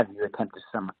going to have if you attempt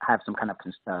to have some kind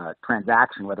of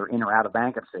transaction, whether in or out of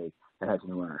bankruptcy, that has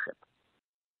new ownership.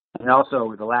 And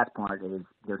also, the last part is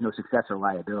there's no successor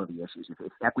liability issues.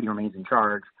 If equity remains in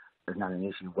charge, there's not an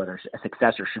issue whether a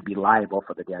successor should be liable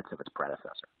for the debts of its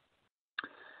predecessor.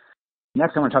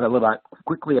 Next, I want to talk a little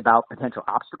quickly about potential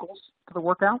obstacles to the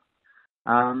workout.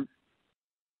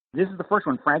 This is the first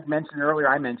one. Frank mentioned it earlier.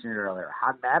 I mentioned it earlier.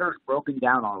 Have matters broken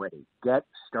down already? Get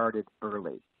started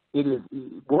early.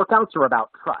 Workouts are about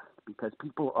trust because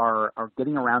people are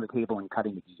getting around the table and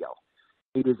cutting a deal.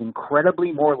 It is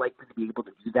incredibly more likely to be able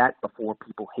to do that before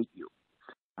people hate you.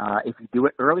 If you do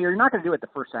it earlier, you're not going to do it the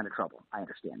first sign of trouble. I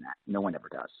understand that. No one ever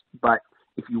does. But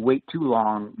if you wait too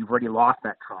long, you've already lost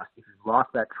that trust. If you've lost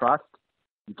that trust,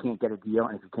 you can't get a deal.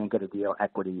 And if you can't get a deal,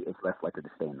 equity is less likely to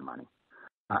stay in the money.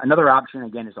 Another option,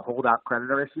 again, is a holdout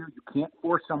creditor issue. You can't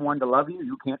force someone to love you.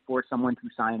 You can't force someone to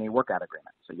sign a workout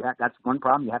agreement. So that's one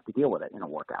problem. You have to deal with it in a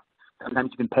workout.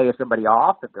 Sometimes you can pay somebody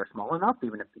off if they're small enough,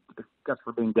 even if it's just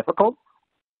for being difficult.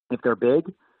 If they're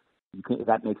big,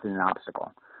 that makes it an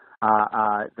obstacle.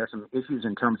 There's some issues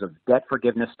in terms of debt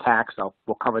forgiveness, tax.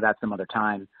 We'll cover that some other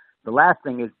time. The last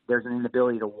thing is there's an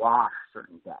inability to wash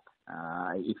certain debt.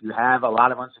 If you have a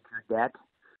lot of unsecured debt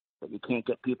that you can't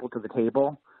get people to the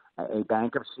table, a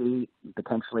bankruptcy,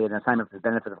 potentially an assignment for the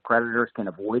benefit of creditors, can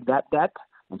avoid that debt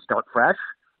and start fresh.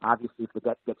 Obviously, if the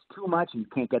debt gets too much and you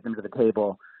can't get them to the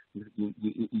table, an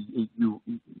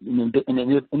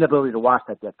inability to wash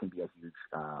that debt can be a huge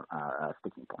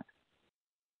sticking point.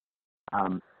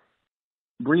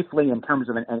 Briefly, in terms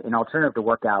of an alternative to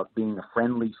workout being a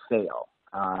friendly sale,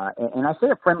 and I say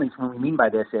a friendly, what we mean by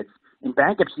this, it's in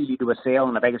bankruptcy, you do a sale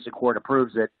and the bankruptcy court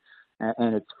approves it,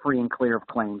 and it's free and clear of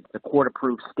claims. The court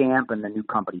approves stamp and the new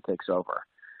company takes over.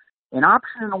 An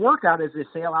option in a workout is a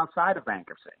sale outside of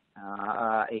bankruptcy.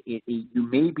 You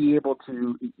may be able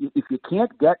to, if you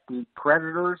can't get the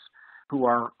creditors who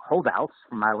are holdouts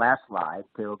from my last slide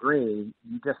to agree,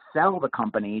 you just sell the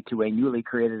company to a newly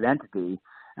created entity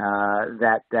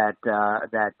that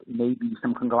may be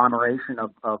some conglomeration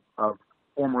of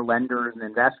former lenders and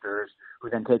investors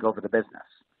who then take over the business.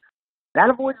 That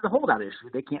avoids the holdout issue.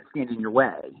 They can't stand in your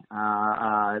way.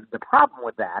 The problem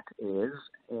with that is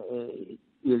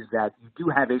that you do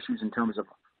have issues in terms of,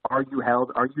 are you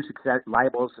liable as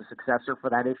a successor for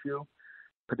that issue?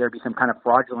 Could there be some kind of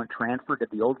fraudulent transfer?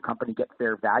 Did the old company get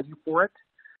fair value for it?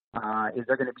 Is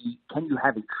there going to be, can you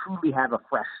truly have a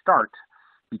fresh start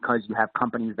because you have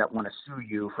companies that want to sue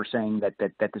you for saying that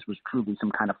this was truly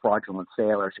some kind of fraudulent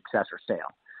sale or successor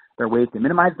sale? There are ways to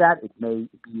minimize that. It may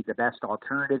be the best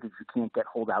alternative if you can't get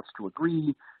holdouts to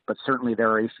agree, but certainly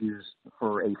there are issues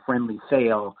for a friendly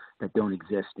sale that don't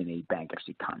exist in a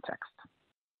bankruptcy context.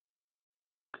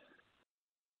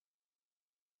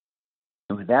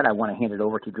 And with that, I want to hand it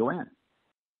over to Joanne.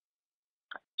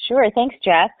 Sure. Thanks,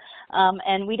 Geoff.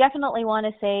 And we definitely want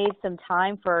to save some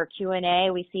time for Q&A.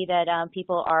 We see that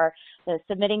people are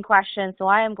submitting questions, so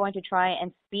I am going to try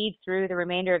and speed through the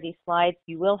remainder of these slides.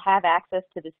 You will have access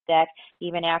to this deck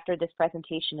even after this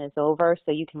presentation is over,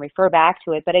 so you can refer back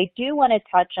to it. But I do want to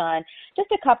touch on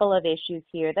just a couple of issues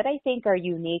here that I think are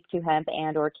unique to hemp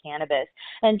and or cannabis.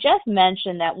 And Geoff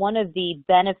mentioned that one of the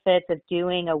benefits of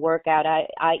doing a workout,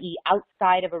 i.e.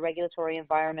 outside of a regulatory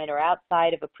environment or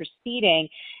outside of a proceeding,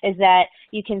 is that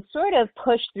you can sort of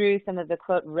push through some of the,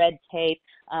 quote, red tape,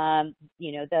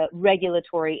 the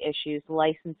regulatory issues,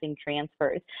 licensing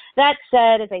transfers. That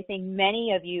said, as I think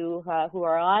many of you who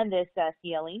are on this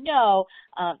CLE know,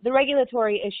 the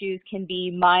regulatory issues can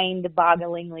be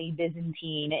mind-bogglingly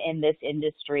Byzantine in this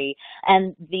industry.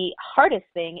 And the hardest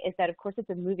thing is that, of course,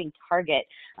 it's a moving target.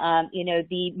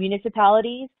 The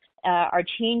municipalities are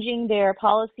changing their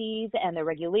policies and their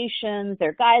regulations,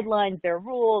 their guidelines, their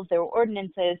rules, their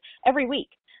ordinances every week.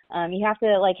 You have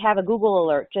to have a Google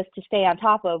alert just to stay on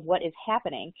top of what is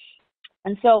happening.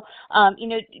 And so,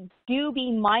 do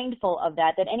be mindful of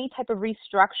that any type of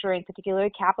restructuring,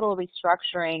 particularly capital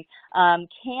restructuring,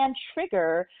 can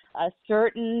trigger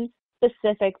certain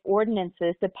specific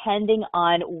ordinances depending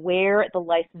on where the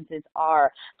licenses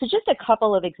are. So just a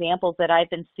couple of examples that I've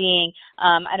been seeing.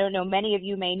 I don't know, many of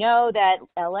you may know that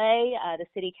LA, the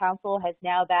city council has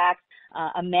now backed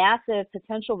a massive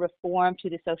potential reform to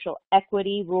the social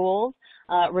equity rules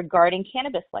regarding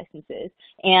cannabis licenses.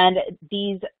 And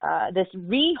this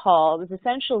rehaul was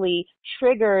essentially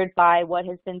triggered by what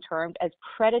has been termed as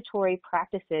predatory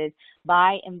practices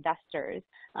by investors.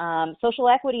 Social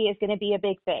equity is going to be a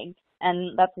big thing.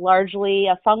 And that's largely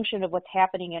a function of what's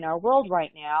happening in our world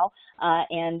right now.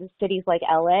 And cities like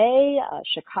LA,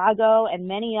 Chicago, and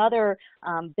many other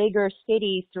bigger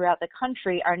cities throughout the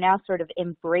country are now sort of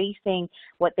embracing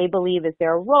what they believe is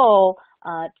their role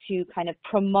to kind of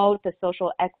promote the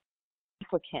social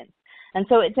applicants. And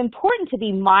so it's important to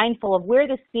be mindful of where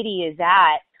the city is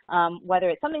at, whether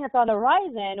it's something that's on the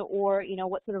horizon or,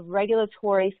 what sort of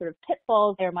regulatory sort of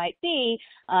pitfalls there might be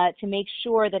to make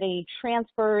sure that any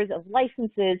transfers of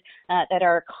licenses that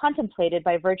are contemplated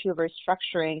by virtue of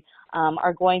restructuring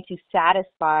are going to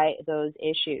satisfy those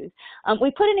issues.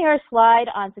 We put in here a slide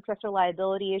on successor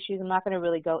liability issues. I'm not going to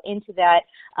really go into that.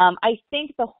 I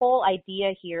think the whole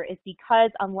idea here is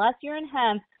because unless you're in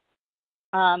hemp,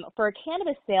 For a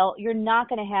cannabis sale, you're not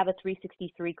going to have a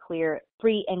 363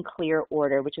 free and clear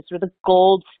order, which is sort of the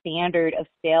gold standard of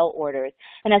sale orders.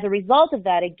 And as a result of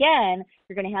that, again,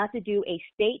 you're going to have to do a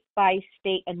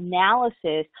state-by-state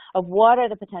analysis of what are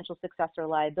the potential success or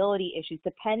liability issues,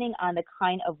 depending on the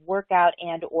kind of workout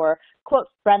and or, quote,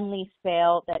 friendly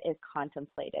sale that is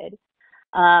contemplated.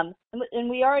 And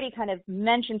we already kind of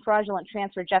mentioned fraudulent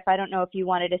transfer. Geoff, I don't know if you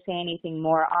wanted to say anything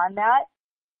more on that.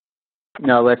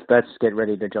 No, let's get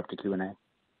ready to jump to Q&A.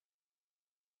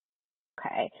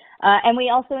 Okay. And we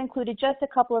also included just a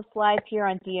couple of slides here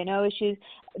on D&O issues.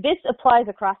 This applies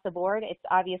across the board. It's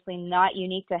obviously not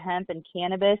unique to hemp and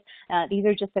cannabis. These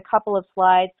are just a couple of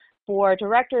slides for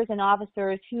directors and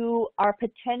officers who are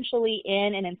potentially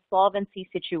in an insolvency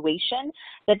situation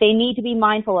that they need to be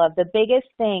mindful of. The biggest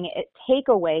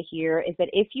takeaway here is that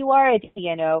if you are a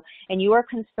D&O and you are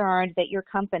concerned that your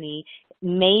company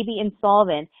may be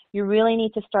insolvent, you really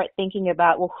need to start thinking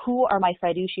about, well, who are my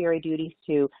fiduciary duties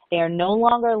to? They are no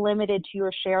longer limited to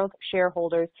your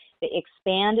shareholders. They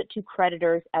expand to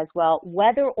creditors as well,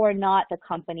 whether or not the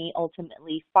company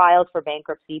ultimately filed for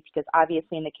bankruptcy, because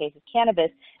obviously in the case of cannabis,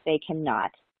 they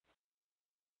cannot.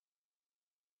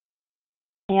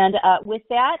 And with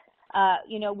that,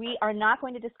 we are not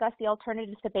going to discuss the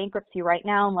alternatives to bankruptcy right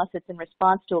now unless it's in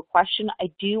response to a question. I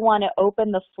do want to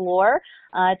open the floor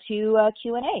to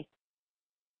Q&A.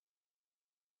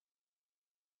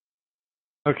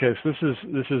 Okay, so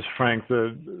this is Frank.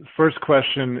 The first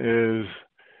question is,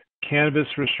 cannabis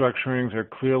restructurings are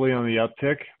clearly on the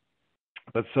uptick,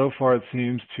 but so far it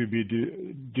seems to be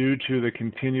due to the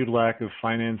continued lack of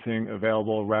financing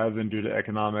available rather than due to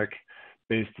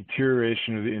economic-based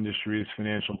deterioration of the industry's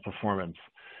financial performance.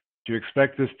 Do you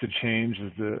expect this to change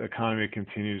as the economy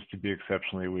continues to be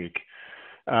exceptionally weak?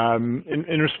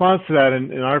 In response to that,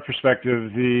 in our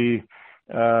perspective,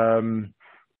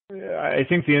 I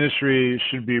think the industry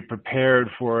should be prepared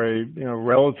for a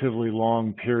relatively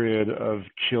long period of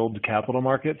chilled capital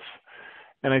markets.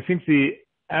 And I think the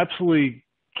absolutely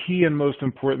key and most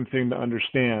important thing to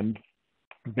understand,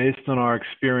 based on our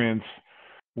experience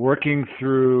working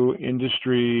through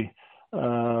industry,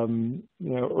 early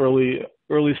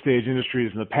stage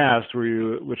industries in the past,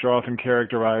 which are often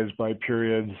characterized by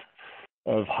periods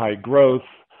of high growth,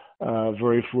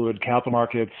 very fluid capital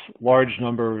markets, large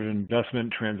number of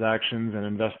investment transactions and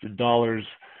invested dollars,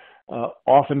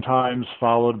 oftentimes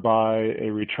followed by a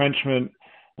retrenchment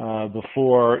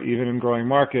before, even in growing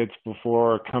markets,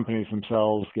 before companies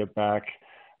themselves get back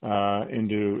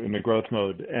into growth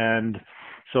mode. And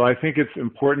so I think it's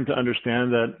important to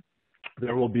understand that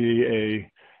there will be a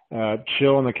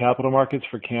chill in the capital markets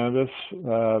for cannabis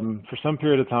for some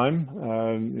period of time.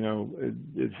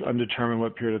 It's undetermined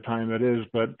what period of time that is,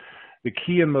 but the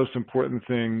key and most important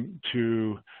thing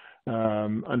to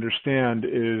understand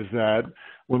is that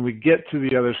when we get to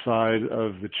the other side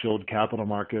of the chilled capital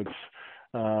markets,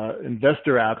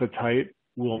 investor appetite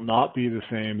will not be the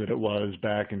same that it was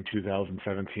back in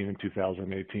 2017 and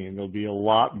 2018. There'll be a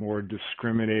lot more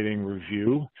discriminating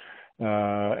review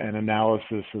and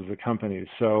analysis of the companies.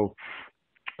 So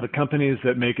the companies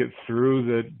that make it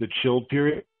through the chilled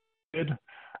period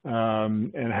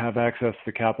and have access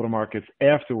to capital markets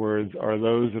afterwards are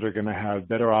those that are going to have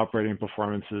better operating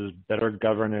performances, better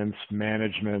governance,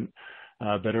 management,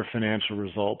 better financial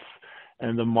results.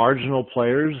 And the marginal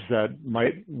players that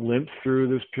might limp through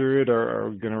this period are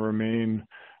going to remain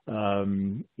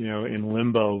in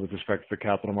limbo with respect to the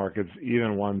capital markets,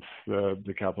 even once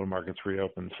the capital markets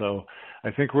reopen. So I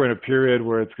think we're in a period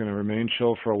where it's going to remain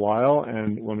chill for a while,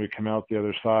 and when we come out the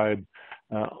other side,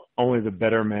 only the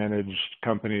better managed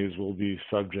companies will be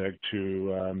subject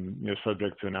to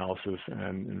analysis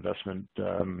and investment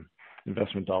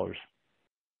dollars.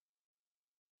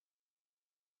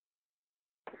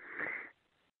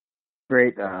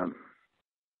 Great. The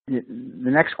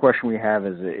next question we have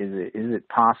is it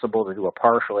possible to do a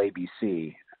partial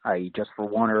ABC, i.e. just for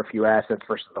one or a few assets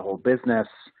versus the whole business?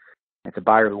 It's a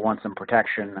buyer who wants some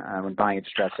protection when buying a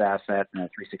distressed asset, and a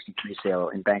 363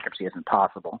 sale in bankruptcy isn't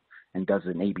possible. And does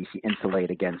an ABC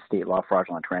insulate against state law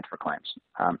fraudulent transfer claims?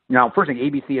 Now, first thing,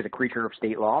 ABC is a creature of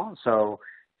state law, so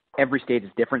every state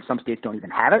is different. Some states don't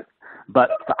even have it.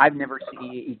 But I've never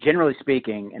seen, generally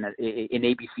speaking, an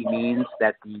ABC means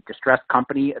that the distressed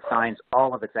company assigns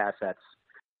all of its assets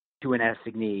to an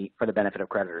assignee for the benefit of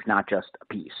creditors, not just a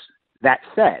piece. That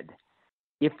said,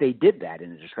 if they did that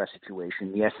in a distressed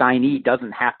situation, the assignee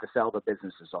doesn't have to sell the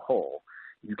business as a whole.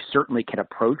 You certainly can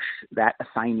approach that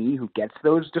assignee who gets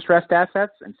those distressed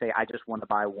assets and say, I just want to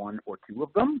buy one or two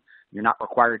of them. You're not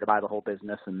required to buy the whole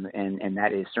business, and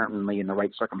that is certainly in the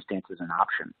right circumstances an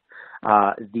option.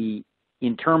 The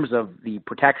in terms of the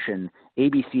protection,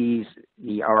 ABCs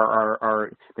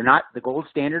they're not the gold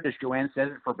standard, as Joanne says,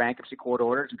 for bankruptcy court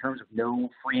orders in terms of no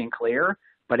free and clear.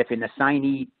 But if an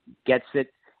assignee gets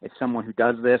it, it's someone who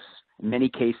does this. In many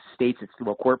cases, states it's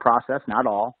through a court process, not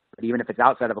all. But even if it's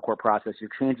outside of a court process, your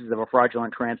chances of a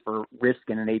fraudulent transfer risk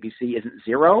in an ABC isn't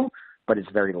zero, but it's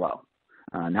very low.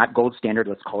 Not gold standard,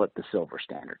 let's call it the silver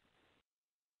standard.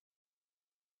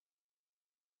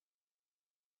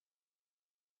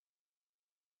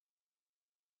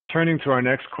 Turning to our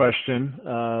next question,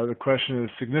 the question is,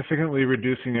 significantly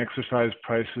reducing exercise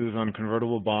prices on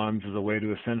convertible bonds is a way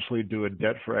to essentially do a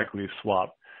debt for equity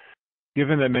swap.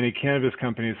 Given that many cannabis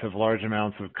companies have large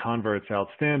amounts of converts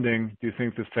outstanding, do you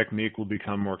think this technique will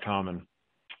become more common?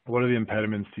 What are the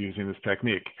impediments to using this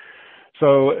technique?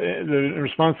 So in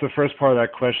response to the first part of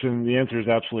that question, the answer is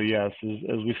absolutely yes.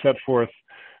 As we set forth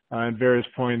at various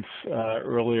points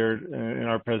earlier in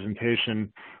our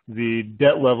presentation, the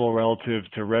debt level relative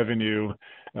to revenue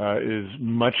is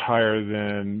much higher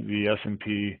than the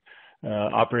S&P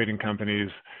operating companies.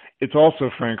 It's also,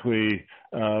 frankly,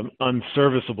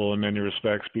 unserviceable in many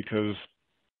respects because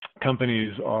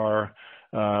companies are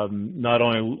not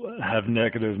only have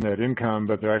negative net income,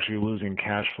 but they're actually losing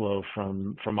cash flow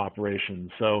from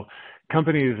operations. So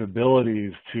companies'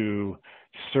 abilities to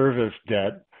service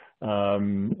debt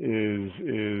is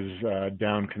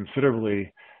down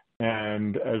considerably.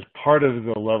 And as part of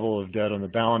the level of debt on the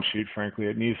balance sheet, frankly,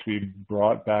 it needs to be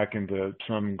brought back into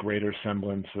some greater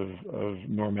semblance of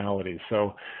normality.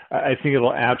 So I think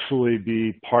it'll absolutely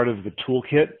be part of the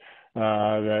toolkit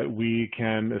that we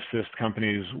can assist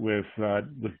companies with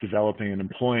developing and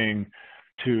employing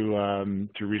to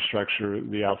restructure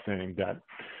the outstanding debt.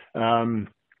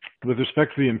 With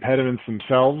respect to the impediments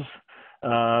themselves,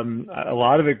 a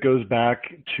lot of it goes back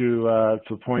to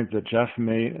a point that Geoff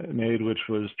made, which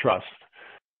was trust.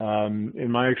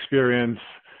 In my experience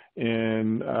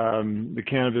in the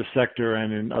cannabis sector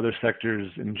and in other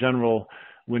sectors in general,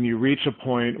 when you reach a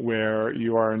point where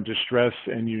you are in distress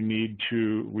and you need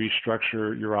to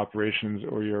restructure your operations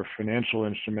or your financial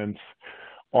instruments,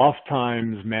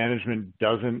 oftentimes management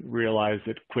doesn't realize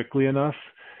it quickly enough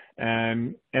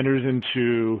and enters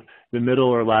into the middle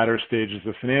or latter stages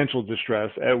of financial distress,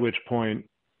 at which point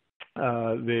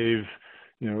they've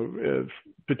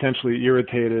potentially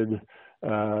irritated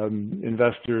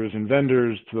investors and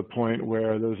vendors to the point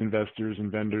where those investors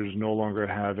and vendors no longer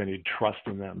have any trust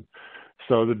in them.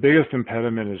 So the biggest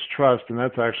impediment is trust, and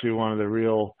that's actually one of the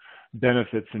real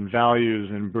benefits and values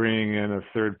in bringing in a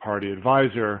third-party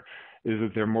advisor, is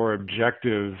that they're more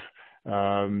objective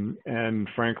and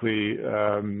frankly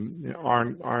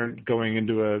aren't going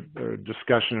into a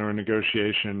discussion or a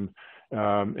negotiation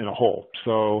in a hole.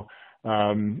 So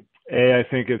I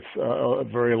think it's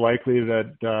very likely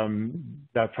that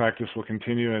that practice will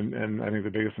continue, and I think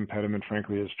the biggest impediment,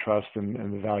 frankly, is trust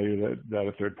and the value that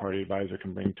a third-party advisor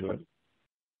can bring to it.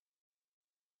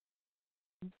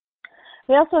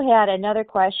 We also had another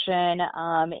question.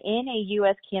 In a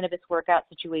U.S. cannabis workout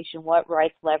situation, what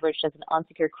rights leverage does an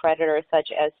unsecured creditor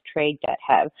such as trade debt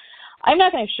have? I'm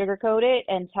not going to sugarcoat it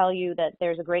and tell you that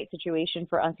there's a great situation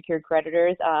for unsecured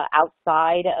creditors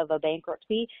outside of a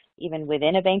bankruptcy, even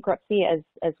within a bankruptcy,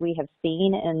 as we have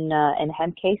seen in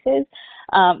hemp cases.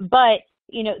 But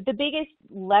the biggest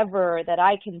lever that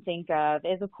I can think of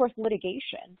is, of course,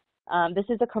 litigation. This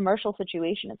is a commercial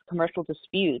situation. It's a commercial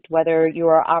dispute, whether you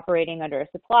are operating under a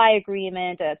supply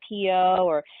agreement, a PO,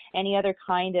 or any other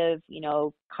kind of,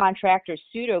 contract or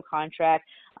pseudo-contract.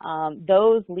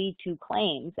 Those lead to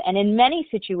claims. And in many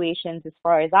situations, as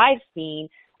far as I've seen,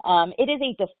 it is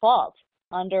a default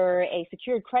under a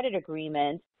secured credit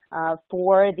agreement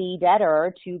for the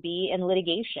debtor to be in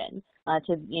litigation,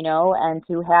 and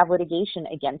to have litigation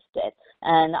against it.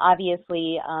 And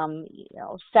obviously,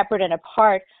 separate and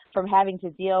apart from having to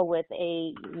deal with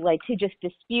a litigious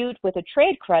dispute with a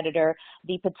trade creditor,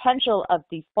 the potential of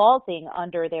defaulting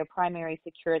under their primary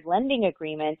secured lending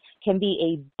agreement can be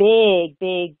a big,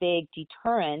 big, big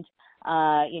deterrent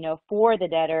for the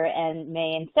debtor, and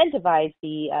may incentivize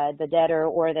the debtor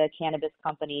or the cannabis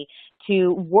company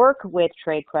to work with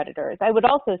trade creditors. I would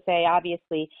also say,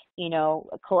 obviously,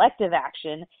 collective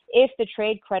action, if the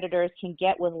trade creditors can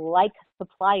get with like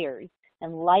suppliers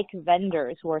and like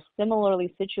vendors who are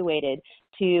similarly situated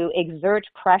to exert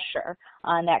pressure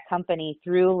on that company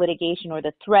through litigation or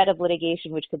the threat of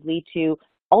litigation, which could lead to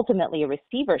ultimately a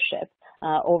receivership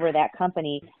over that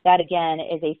company, that again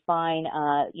is a fine,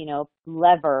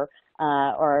 lever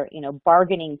or,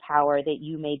 bargaining power that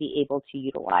you may be able to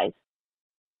utilize.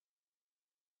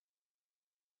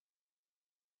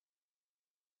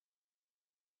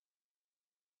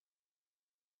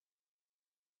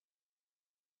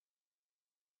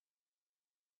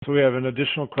 So we have an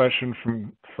additional question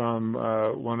from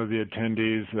one of the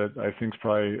attendees that I think is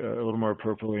probably a little more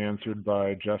appropriately answered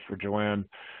by Geoff or Joanne,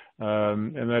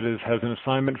 and that is, has an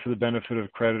assignment for the benefit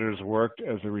of creditors worked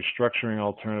as a restructuring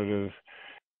alternative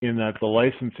in that the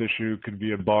license issue could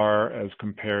be a bar as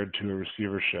compared to a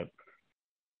receivership?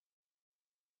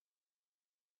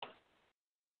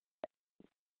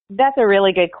 That's a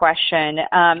really good question.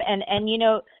 And you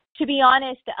know, to be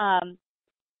honest,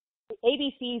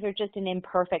 ABCs are just an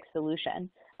imperfect solution.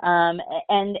 And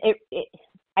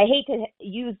I hate to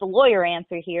use the lawyer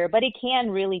answer here, but it can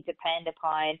really depend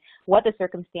upon what the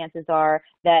circumstances are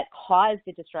that caused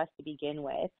the distress to begin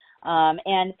with,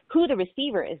 and who the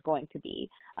receiver is going to be,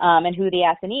 and who the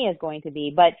assignee is going to be.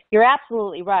 But you're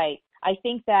absolutely right. I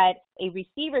think that a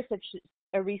receivership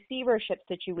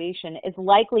situation is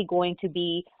likely going to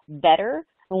be better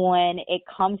when it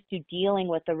comes to dealing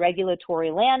with the regulatory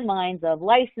landmines of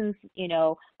license, you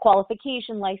know,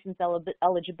 qualification, license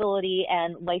eligibility,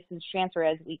 and license transfer,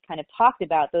 as we kind of talked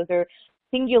about. Those are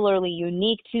singularly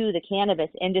unique to the cannabis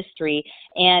industry,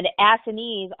 and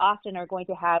assignees often are going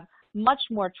to have much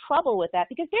more trouble with that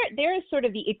because they're sort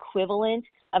of the equivalent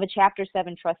of a Chapter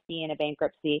 7 trustee in a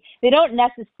bankruptcy. They don't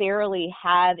necessarily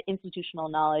have institutional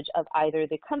knowledge of either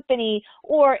the company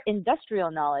or industrial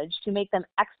knowledge to make them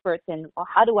experts in, well,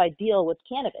 how do I deal with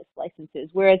cannabis licenses?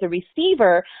 Whereas a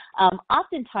receiver,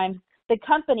 oftentimes the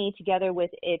company, together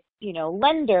with its, you know,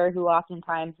 lender, who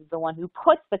oftentimes is the one who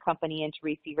puts the company into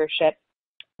receivership,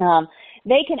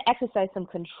 they can exercise some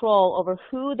control over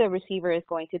who the receiver is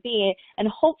going to be, and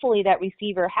hopefully that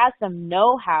receiver has some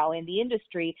know-how in the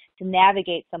industry to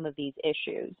navigate some of these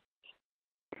issues.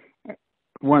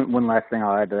 One last thing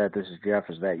I'll add to that, this is Geoff,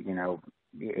 is that, you know,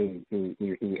 an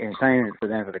assignment for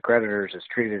them for the creditors is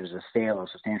treated as a sale of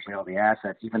substantially all the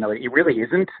assets, even though it really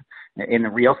isn't in the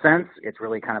real sense. It's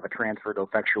really kind of a transfer to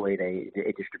effectuate a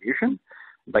distribution.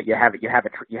 But you have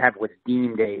what's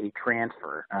deemed a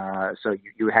transfer. So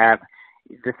you have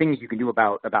the things you can do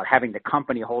about having the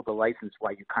company hold the license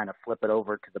while you kind of flip it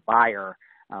over to the buyer.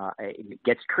 It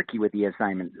gets tricky with the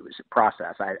assignment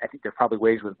process. I think there are probably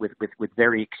ways with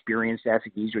very experienced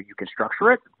assignees where you can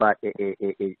structure it, but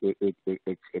it's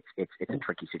a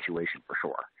tricky situation for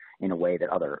sure in a way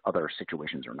that other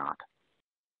situations are not.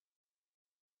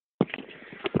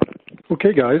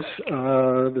 Okay, guys,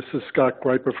 this is Scott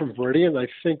Greiper from Viridian. I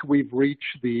think we've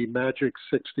reached the magic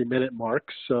 60-minute mark,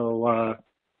 so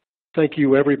thank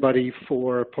you, everybody,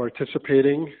 for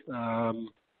participating.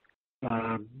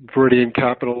 Viridian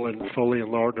Capital and Foley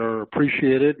Lardner are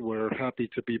appreciated. We're happy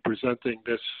to be presenting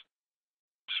this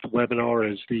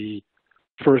webinar as the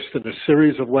first in a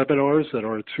series of webinars that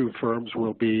our two firms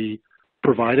will be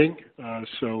providing,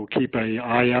 so keep an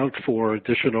eye out for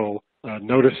additional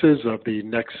notices of the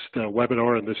next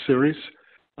webinar in this series.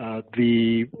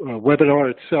 The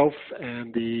webinar itself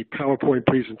and the PowerPoint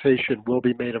presentation will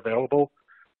be made available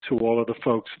to all of the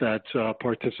folks that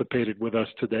participated with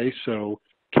us today, so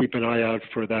keep an eye out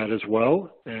for that as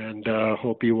well, and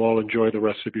hope you all enjoy the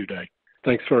rest of your day.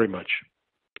 Thanks very much.